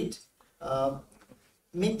some weight,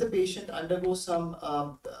 make the patient undergo some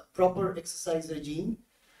proper exercise regime,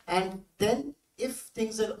 and then if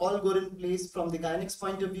things are all good in place from the gynecs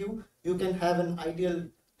point of view, you can have an ideal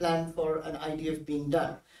plan for an IVF being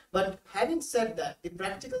done. But having said that, the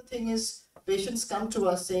practical thing is patients come to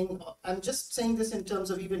us saying, I'm just saying this in terms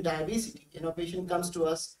of even diabetes. Patient comes to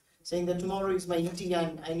us saying that tomorrow is my ET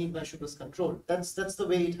and I need my sugars controlled. That's the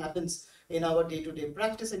way it happens in our day-to-day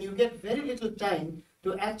practice, and you get very little time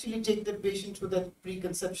to actually take the patient through that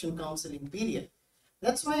preconception counseling period.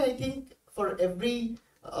 That's why I think for every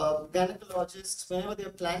gynecologists, whenever they're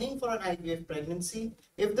planning for an IVF pregnancy,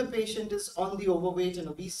 if the patient is on the overweight and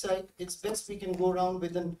obese side, it's best we can go around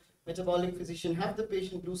with a metabolic physician, have the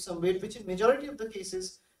patient lose some weight, which in majority of the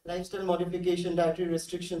cases, lifestyle modification, dietary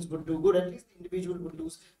restrictions would do good. At least the individual would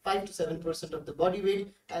lose 5 to 7% of the body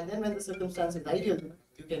weight, and then when the circumstance is ideal,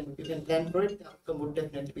 you can plan for it. The outcome would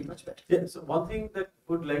definitely be much better. Yeah, so one thing that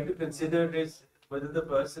would like to consider is whether the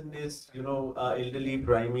person is, elderly,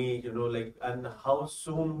 primary, and how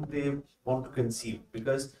soon they want to conceive.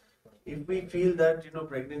 Because if we feel that,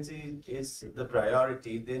 pregnancy is the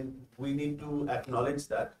priority, then we need to acknowledge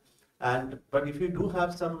that. But if you do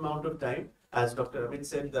have some amount of time, as Dr. Amit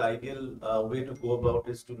said, the ideal way to go about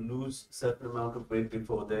is to lose certain amount of weight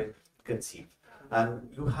before they conceive. And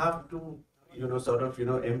you have to,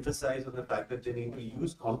 emphasize on the fact that they need to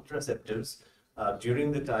use contraceptives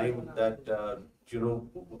during the time that,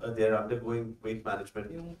 they're undergoing weight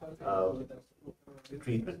management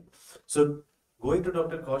treatment. So going to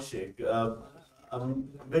Dr. Kaushik,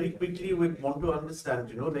 very quickly we want to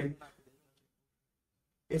understand,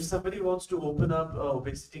 if somebody wants to open up an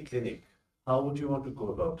obesity clinic, how would you want to go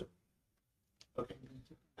about it? Okay.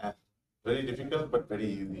 Very difficult, but very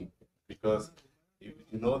easy, because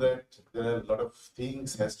you know that there are a lot of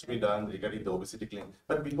things has to be done regarding the obesity clinic.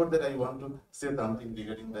 But before that, I want to say something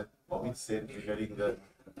regarding that Amit said regarding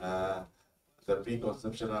the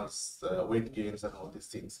preconception of weight gains and all these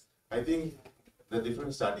things. I think the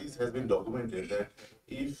different studies has been documented that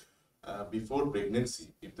if before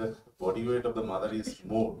pregnancy, if the body weight of the mother is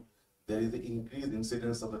more, there is the increased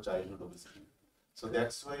incidence of the childhood obesity. So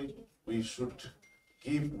that's why we should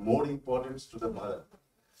give more importance to the mother,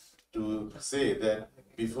 to say that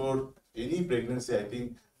before any pregnancy, I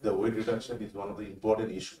think the weight reduction is one of the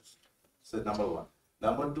important issues. So number one.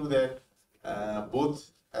 Number two, that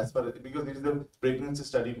both as far as, because it is a pregnancy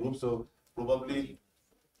study group, so probably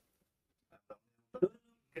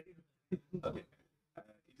okay.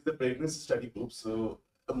 It is a pregnancy study group, so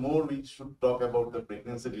the more we should talk about the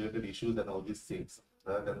pregnancy related issues and all these things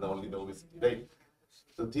rather than only the obesity, right?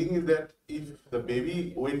 The thing is that if the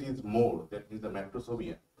baby weight is more, that means the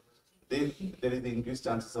macrosomia, then there is the increased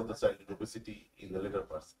chances of the childhood obesity in the later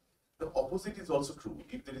person. The opposite is also true.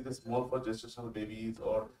 If there is a small for gestational babies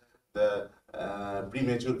or the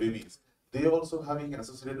premature babies, they also having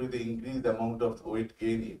associated with the increased amount of weight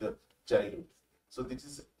gain in the childhood. So this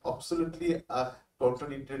is absolutely a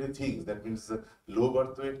contradictory thing. That means the low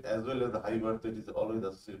birth weight as well as the high birth weight is always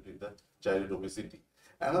associated with the childhood obesity.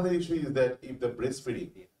 Another issue is that if the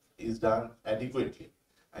breastfeeding is done adequately,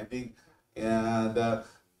 I think the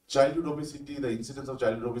childhood obesity, the incidence of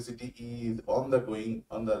childhood obesity is on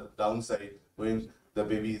the downside when the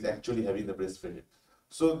baby is actually having the breastfeeding.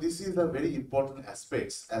 So this is a very important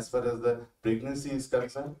aspects as far as the pregnancy is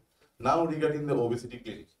concerned. Now regarding the obesity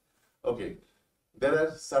clinic, okay, there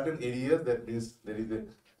are certain areas, that means there is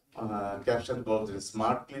a caption called the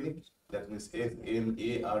SMART clinic, that means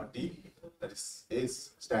SMART, that is S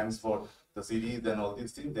stands for the series and all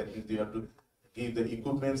these things, that means you have to give the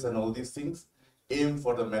equipments and all these things. Aim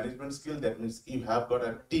for the management skill, that means you have got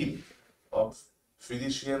a team of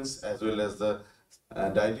physicians as well as the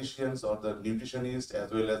dietitians or the nutritionist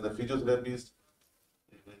as well as the physiotherapist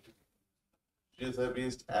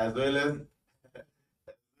as well as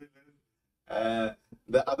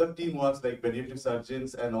the other team works like pediatric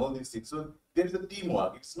surgeons and all these things. So there is a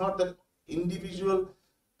teamwork. It's not that individual,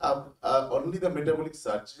 only the metabolic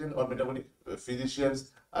surgeon or metabolic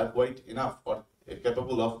physicians are quite enough or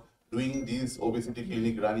capable of doing these obesity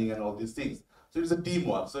clinic running and all these things. So it's a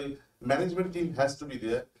teamwork. So management team has to be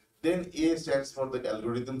there. Then A stands for the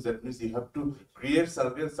algorithms. That means you have to create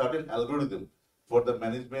certain algorithm for the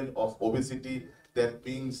management of obesity. That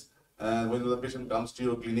means when the patient comes to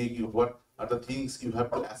your clinic, what are the things you have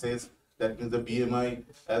to assess? That means the BMI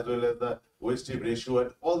as well as the waist to hip ratio,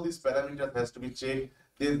 and all these parameters has to be checked.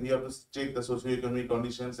 Then we have to check the socioeconomic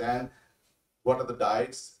conditions and what are the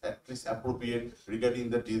diets at least appropriate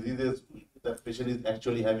regarding the diseases that patient is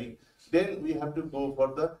actually having. Then we have to go for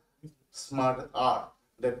the SMART R.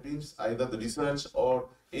 that means either the research or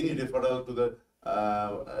any referral to the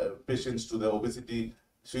patients to the obesity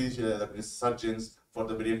that is surgeons for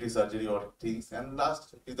the bariatric surgery or things. And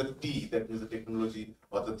last is the T, that is the technology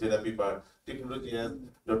or the therapy part. Technology, as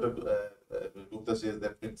Dr. Gupta says,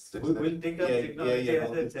 that means We'll take up technology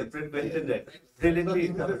as a separate question, right? Brilliantly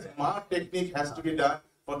the covered. smart technique has to be done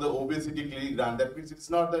for the obesity clinic grant. That means it's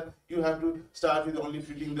not that you have to start with only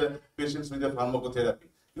treating the patients with the pharmacotherapy.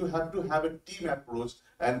 You have to have a team approach,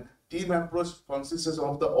 and team approach consists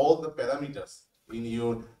of all the parameters in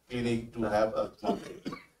your clinic to have a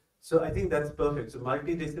So I think that's perfect. So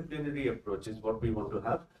multidisciplinary approach is what we want to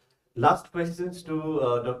have. Last questions to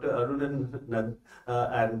Dr. Arun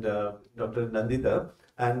and Dr. Nandita.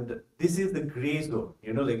 And this is the gray zone,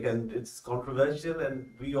 and it's controversial and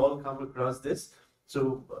we all come across this.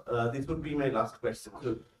 So this would be my last question.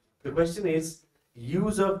 So the question is,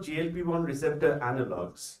 use of GLP-1 receptor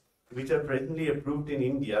analogs, which are presently approved in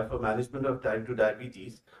India for management of type 2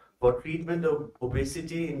 diabetes, for treatment of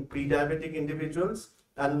obesity in pre-diabetic individuals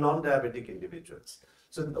and non-diabetic individuals.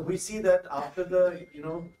 So we see that after the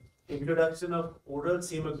introduction of oral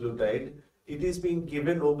semaglutide, it is being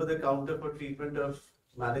given over the counter for treatment of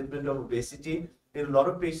management of obesity in a lot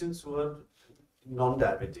of patients who are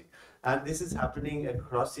non-diabetic. And this is happening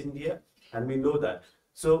across India, and we know that.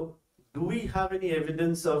 So do we have any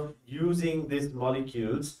evidence of using these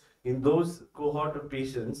molecules in those cohort of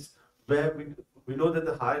patients where we know that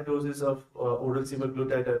the higher doses of oral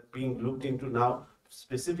semaglutide are being looked into now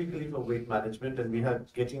specifically for weight management, and we are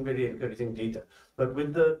getting very encouraging data. But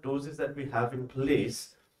with the doses that we have in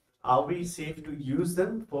place, are we safe to use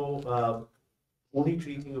them for only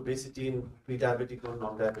treating obesity in pre-diabetic or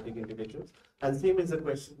non-diabetic individuals? And same is the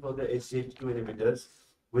question for the SGLT2 inhibitors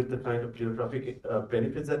with the kind of pleiotropic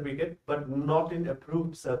benefits that we get, but not in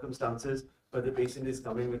approved circumstances where the patient is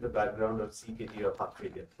coming with a background of CKD or heart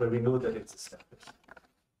failure, where we know that it's established.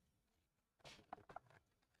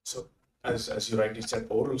 So, as you rightly said,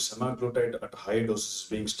 oral semaglutide at high doses is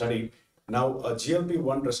being studied. Now, a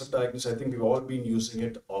GLP-1 receptor agonist, I think we've all been using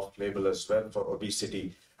it off-label as well for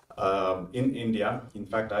obesity in India. In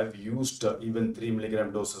fact, I've used even 3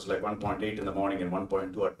 milligram doses, like 1.8 in the morning and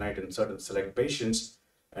 1.2 at night in certain select patients.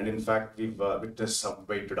 And in fact, we've witnessed some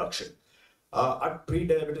weight reduction. At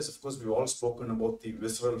pre-diabetes, of course, we've all spoken about the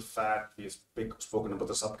visceral fat. We've spoken about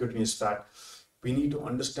the subcutaneous fat. We need to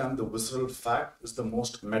understand the visceral fat is the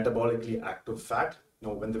most metabolically active fat.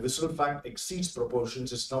 Now, when the visceral fat exceeds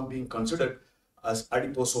proportions, it's now being considered as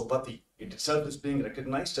adiposopathy. It itself is being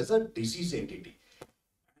recognized as a disease entity.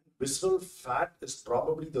 Visceral fat is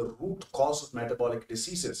probably the root cause of metabolic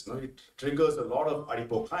diseases. Now, it triggers a lot of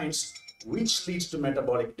adipokines, which leads to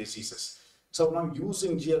metabolic diseases. So now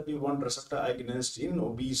using GLP-1 receptor agonist in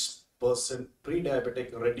obese person,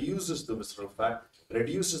 pre-diabetic, reduces the visceral fat,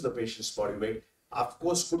 reduces the patient's body weight, of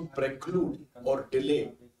course could preclude or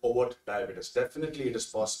delay overt diabetes. Definitely it is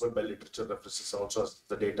possible by literature references also as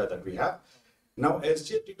the data that we have. Now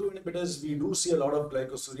SGLT2 inhibitors, we do see a lot of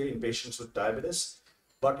glycosuria in patients with diabetes,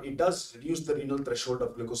 but it does reduce the renal threshold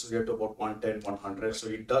of glucosuria to about 110, 100. So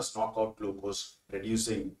it does knock out glucose,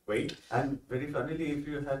 reducing weight. And very funnily, if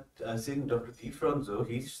you had seen Dr. Tifronzo,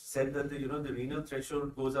 he said that the renal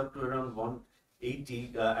threshold goes up to around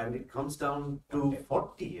 180 and it comes down to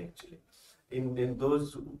 40 actually in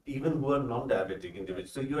those even who are non-diabetic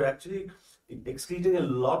individuals. So you're actually excreting a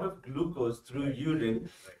lot of glucose through urine,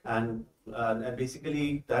 and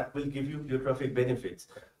basically that will give you pleiotropic benefits.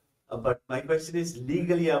 But my question is,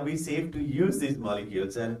 legally, are we safe to use these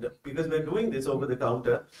molecules? And because we're doing this over the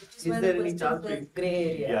counter, is there any chance we...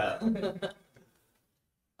 Gray area. Yeah.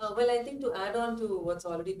 Well, I think to add on to what's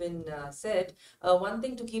already been said, one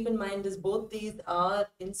thing to keep in mind is both these are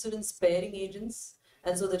insulin-sparing agents,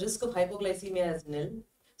 and so the risk of hypoglycemia is nil.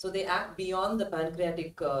 So they act beyond the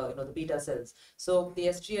pancreatic, the beta cells. So the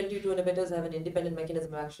SGLT2 inhibitors have an independent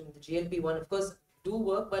mechanism of action. The GLP-1, of course, do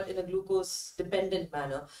work, but in a glucose-dependent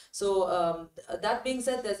manner. So that being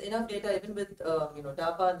said, there's enough data even with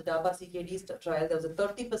DAPA, the DAPA CKD trial. There was a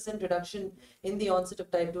 30% reduction in the onset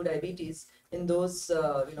of type 2 diabetes in those who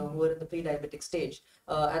were in the pre-diabetic stage.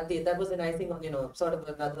 That was an icing on sort of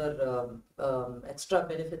another extra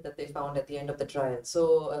benefit that they found at the end of the trial.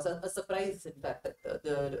 So a surprise, in fact, that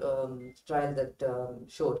the trial that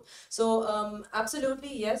showed. So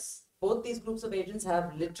absolutely yes. Both these groups of agents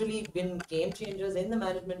have literally been game changers in the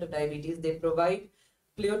management of diabetes. They provide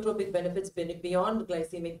pleiotropic benefits beyond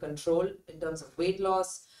glycemic control in terms of weight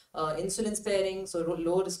loss, insulin sparing, so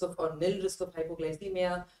low risk of or nil risk of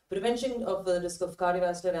hypoglycemia, prevention of the risk of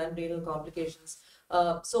cardiovascular and renal complications.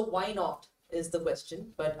 So why not? is the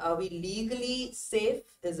question. But are we legally safe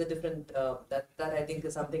is a different, that I think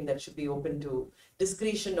is something that should be open to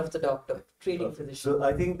discretion of the doctor, treating physician. So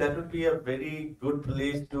I think that would be a very good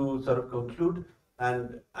place to sort of conclude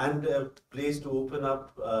and a place to open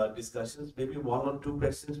up discussions. Maybe one or two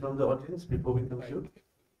questions from the audience before we conclude,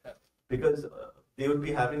 because they would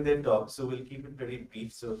be having their talk. So we'll keep it very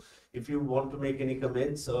brief. So if you want to make any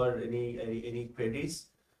comments or any queries,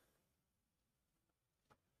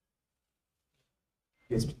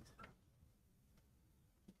 yes, please.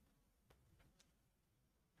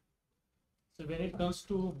 So when it comes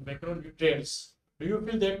to macronutrients, do you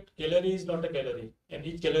feel that calorie is not a calorie and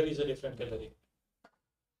each calorie is a different calorie?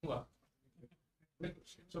 Wow.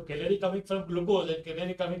 So calorie coming from glucose and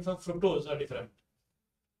calorie coming from fructose are different.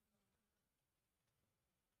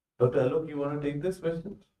 Dr. Alok, you want to take this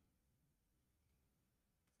question?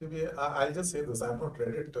 Maybe I'll just say this. I've not read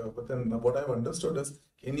it, but then what I've understood is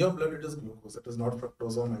in your blood it is glucose. It is not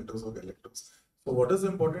fructose or maltose or galactose. So what is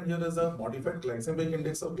important here is a modified glycemic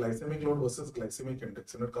index of glycemic load versus glycemic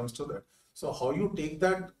index when it comes to that. So how you take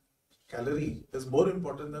that calorie is more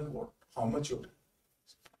important than how much you take.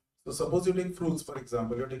 So suppose you take fruits, for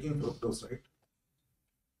example, you're taking fructose, right?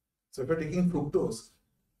 So if you're taking fructose,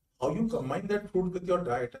 how you combine that fruit with your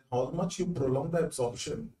diet and how much you prolong the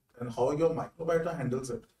absorption and how your microbiota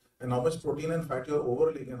handles it and how much protein and fat you're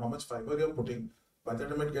overlaying and how much fiber you're putting by the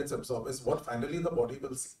time it gets absorbed is what finally the body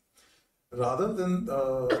will see. Rather than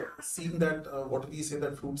seeing that what we say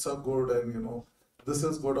that fruits are good and this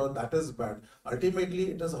is good or that is bad.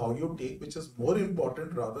 Ultimately, it is how you take which is more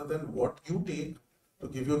important rather than what you take to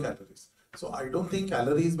give you calories. So I don't think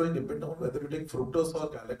calories will depend on whether you take fructose or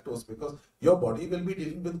galactose because your body will be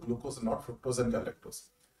dealing with glucose, not fructose and galactose.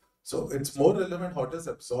 So it's more relevant how it is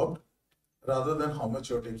absorbed rather than how much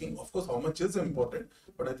you're taking. Of course, how much is important,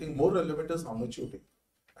 but I think more relevant is how much you take.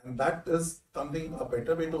 And that is something, a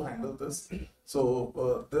better way to handle this.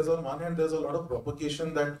 So there's on one hand, there's a lot of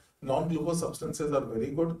propagation that non-glucose substances are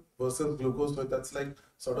very good versus glucose. So that's like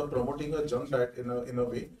sort of promoting a junk diet in a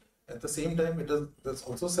way. At the same time, it's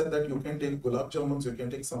also said that you can take gulab jamuns, you can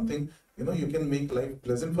take something, you can make life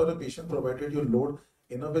pleasant for a patient provided you load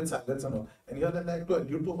enough with salads and all. And here I'd like to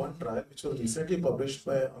allude to one trial which was recently published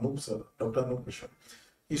by Anup sir, Dr. Anup Mishra.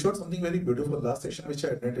 He showed something very beautiful last session which I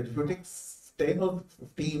attended. If you take 10 or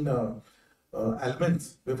 15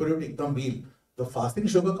 almonds before you take the meal, the fasting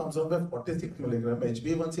sugar comes down by 46 milligram,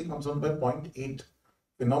 HbA1c comes down by 0.8.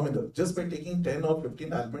 Phenomenal. Just by taking 10 or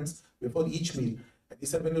 15 almonds before each meal. And he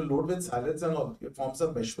said when you load with salads and all, it forms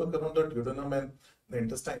a meshwork around the duodenum and the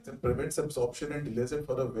intestines and prevents absorption and delays it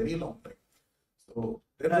for a very long time. So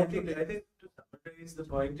I think to summarize the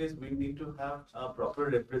point is we need to have a proper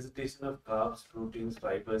representation of carbs, proteins,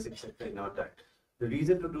 fibers, etc. in our diet. The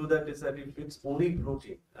reason to do that is that if it's only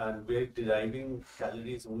protein and we're deriving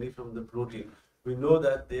calories only from the protein, we know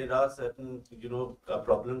that there are certain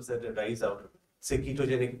problems that arise out of it. Say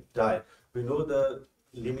ketogenic diet. We know the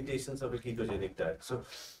limitations of a ketogenic diet. So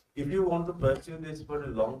if you want to pursue this for a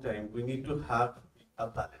long time, we need to have a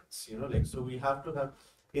balance. So we have to have.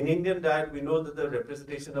 In Indian diet, we know that the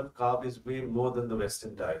representation of carb is way more than the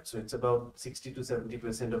Western diet. So it's about 60 to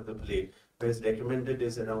 70% of the plate, whereas recommended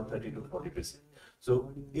is around 30 to 40%. So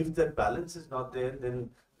if that balance is not there,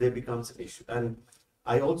 then there becomes an issue. And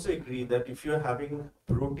I also agree that if you're having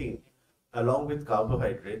protein along with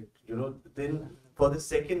carbohydrate, then for the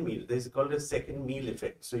second meal, there's called a second meal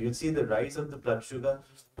effect. So you'll see the rise of the blood sugar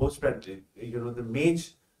postprandial. The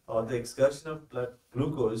MAGE or the excursion of blood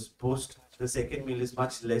glucose post the second meal is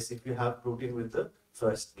much less if you have protein with the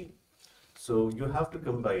first meal. So you have to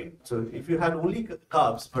combine. So if you had only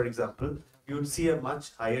carbs, for example, you'd see a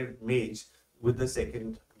much higher MAGE with the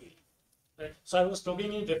second meal. Right. So I was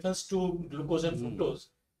talking in reference to glucose and fructose.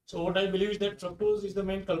 So what I believe is that fructose is the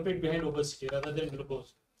main culprit behind obesity rather than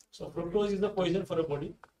glucose. So fructose is the poison for a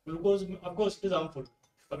body. Glucose, of course, it is harmful,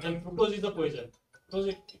 but then fructose is the poison because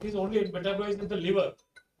it is only metabolized in the liver.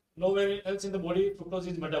 Nowhere else in the body fructose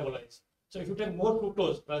is metabolized. So if you take more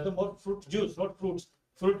fructose, rather more fruit juice, not fruits,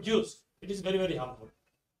 fruit juice, it is very, very harmful.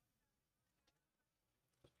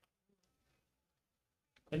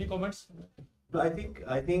 Any comments? I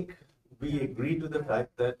think we agree to the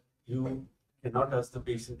fact that you cannot ask the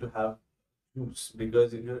patient to have fruits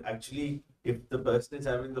because if the person is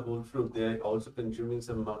having the whole fruit, they are also consuming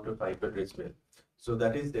some amount of fiber as well. So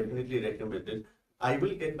that is definitely recommended. I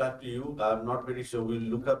will get back to you. I'm not very sure. We'll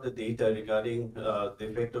look up the data regarding the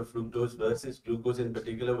effect of fructose versus glucose in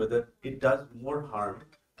particular, whether it does more harm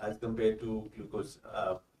as compared to glucose.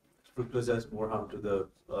 Fructose does more harm to the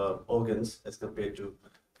organs as compared to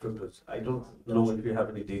fructose. I don't know if you have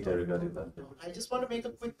any data regarding that. I just want to make a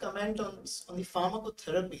quick comment on the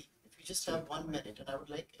pharmacotherapy. If you just have 1 minute, and I would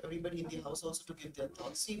like everybody in the house also to give their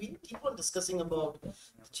thoughts. See, we keep on discussing about the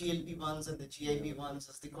GLP-1s and the GIP-1s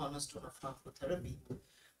as the cornerstone of pharmacotherapy.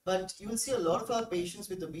 But you will see a lot of our patients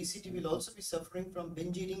with obesity will also be suffering from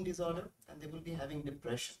binge eating disorder, and they will be having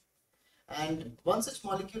depression. And one such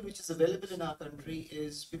molecule which is available in our country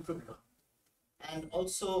is bupropion, and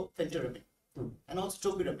also phentermine, and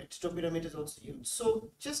also topiramate. Topiramate is also used. So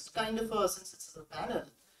just kind of since it's a panel,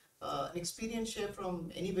 an experience share from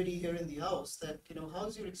anybody here in the house that,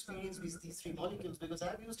 how's your experience with these three molecules? Because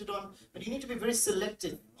I've used it on, but you need to be very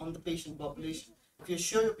selective on the patient population. If you're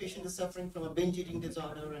sure your patient is suffering from a binge eating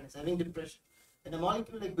disorder and is having depression, then a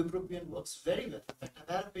molecule like bupropion works very well. In fact,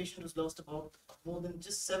 I've had a patient who's lost about more than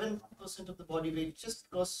just 7% of the body weight just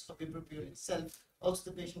because of bupropion itself.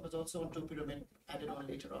 Also, the patient was also on topiramate added on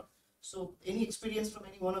later on. So, any experience from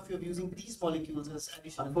any one of you of using these molecules as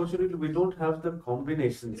additional? Unfortunately, we don't have the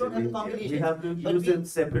combinations. We don't have the combinations. We have to but use them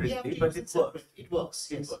separately, we have to but use it separate. works. It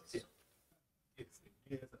works. It Yes. works.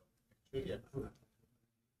 Yeah.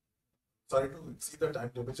 Sorry to see the time,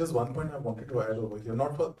 which is one point I wanted to add over here.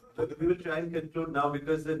 Not for We will try and conclude now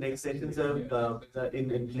because the next sessions are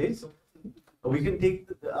in place. We can take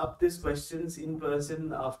up these questions in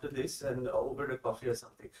person after this and over a coffee or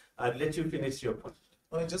something. I'll let you finish your point.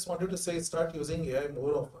 I just wanted to say, start using AI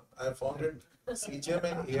more often. I found it CGM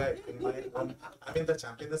and AI in my own. I mean, the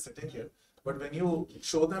champion is sitting here, but when you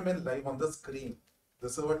show them in live on the screen,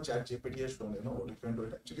 this is what ChatGPT has shown. What you can do.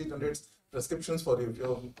 It actually generates prescriptions for you if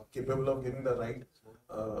you're capable of giving the right,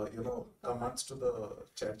 commands to the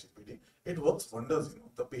ChatGPT. It works wonders.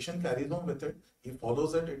 The patient carries on with it. He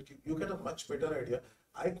follows it. You get a much better idea.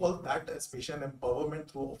 I call that as patient empowerment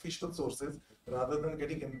through official sources rather than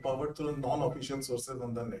getting empowered through non-official sources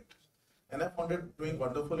on the net. And I found it doing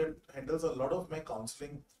wonderful. It handles a lot of my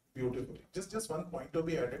counseling beautifully. Just one point to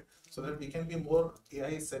be added so that we can be more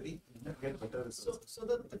AI savvy and get better results. So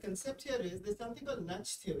the concept here is there's something called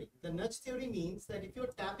nudge theory. The nudge theory means that if you're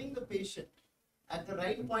tapping the patient at the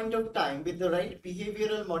right point of time with the right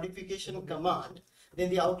behavioral modification command, then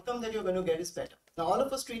the outcome that you're going to get is better. Now, all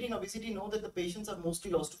of us treating obesity know that the patients are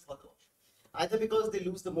mostly lost to follow-up, either because they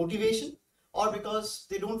lose the motivation or because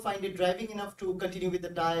they don't find it driving enough to continue with the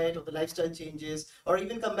diet or the lifestyle changes or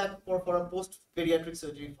even come back for a post-bariatric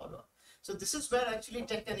surgery follow-up. So this is where actually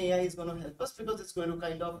tech and AI is going to help us because it's going to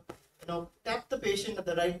kind of tap the patient at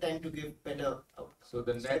the right time to give better outcomes. So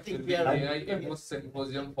the next will we be are- AI AMOCE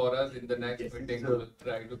Symposium for us in the next meeting. We will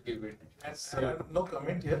try to keep it. No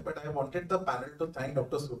comment here, but I wanted the panel to thank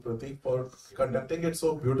Dr. Supratik for conducting it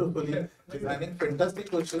so beautifully, designing fantastic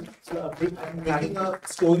questions, and making a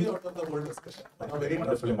story out of the whole discussion. Very Wonderfully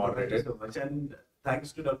wonderful. moderated. So much. And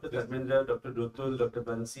thanks to Dr. Dharmendra, Dr. Rutul, Dr.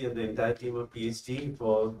 Bansi, and the entire team of PhD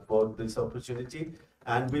for this opportunity.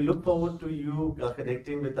 And we look forward to you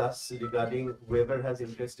connecting with us regarding whoever has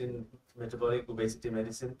interest in metabolic obesity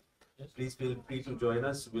medicine. Please feel free to join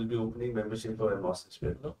us. We'll be opening membership for AMOCE as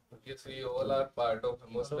well. Yes, we all are part of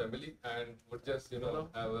AMOCE family and would just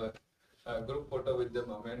have a group photo with the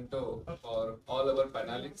memento for all our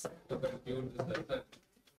panelists to conclude this lesson.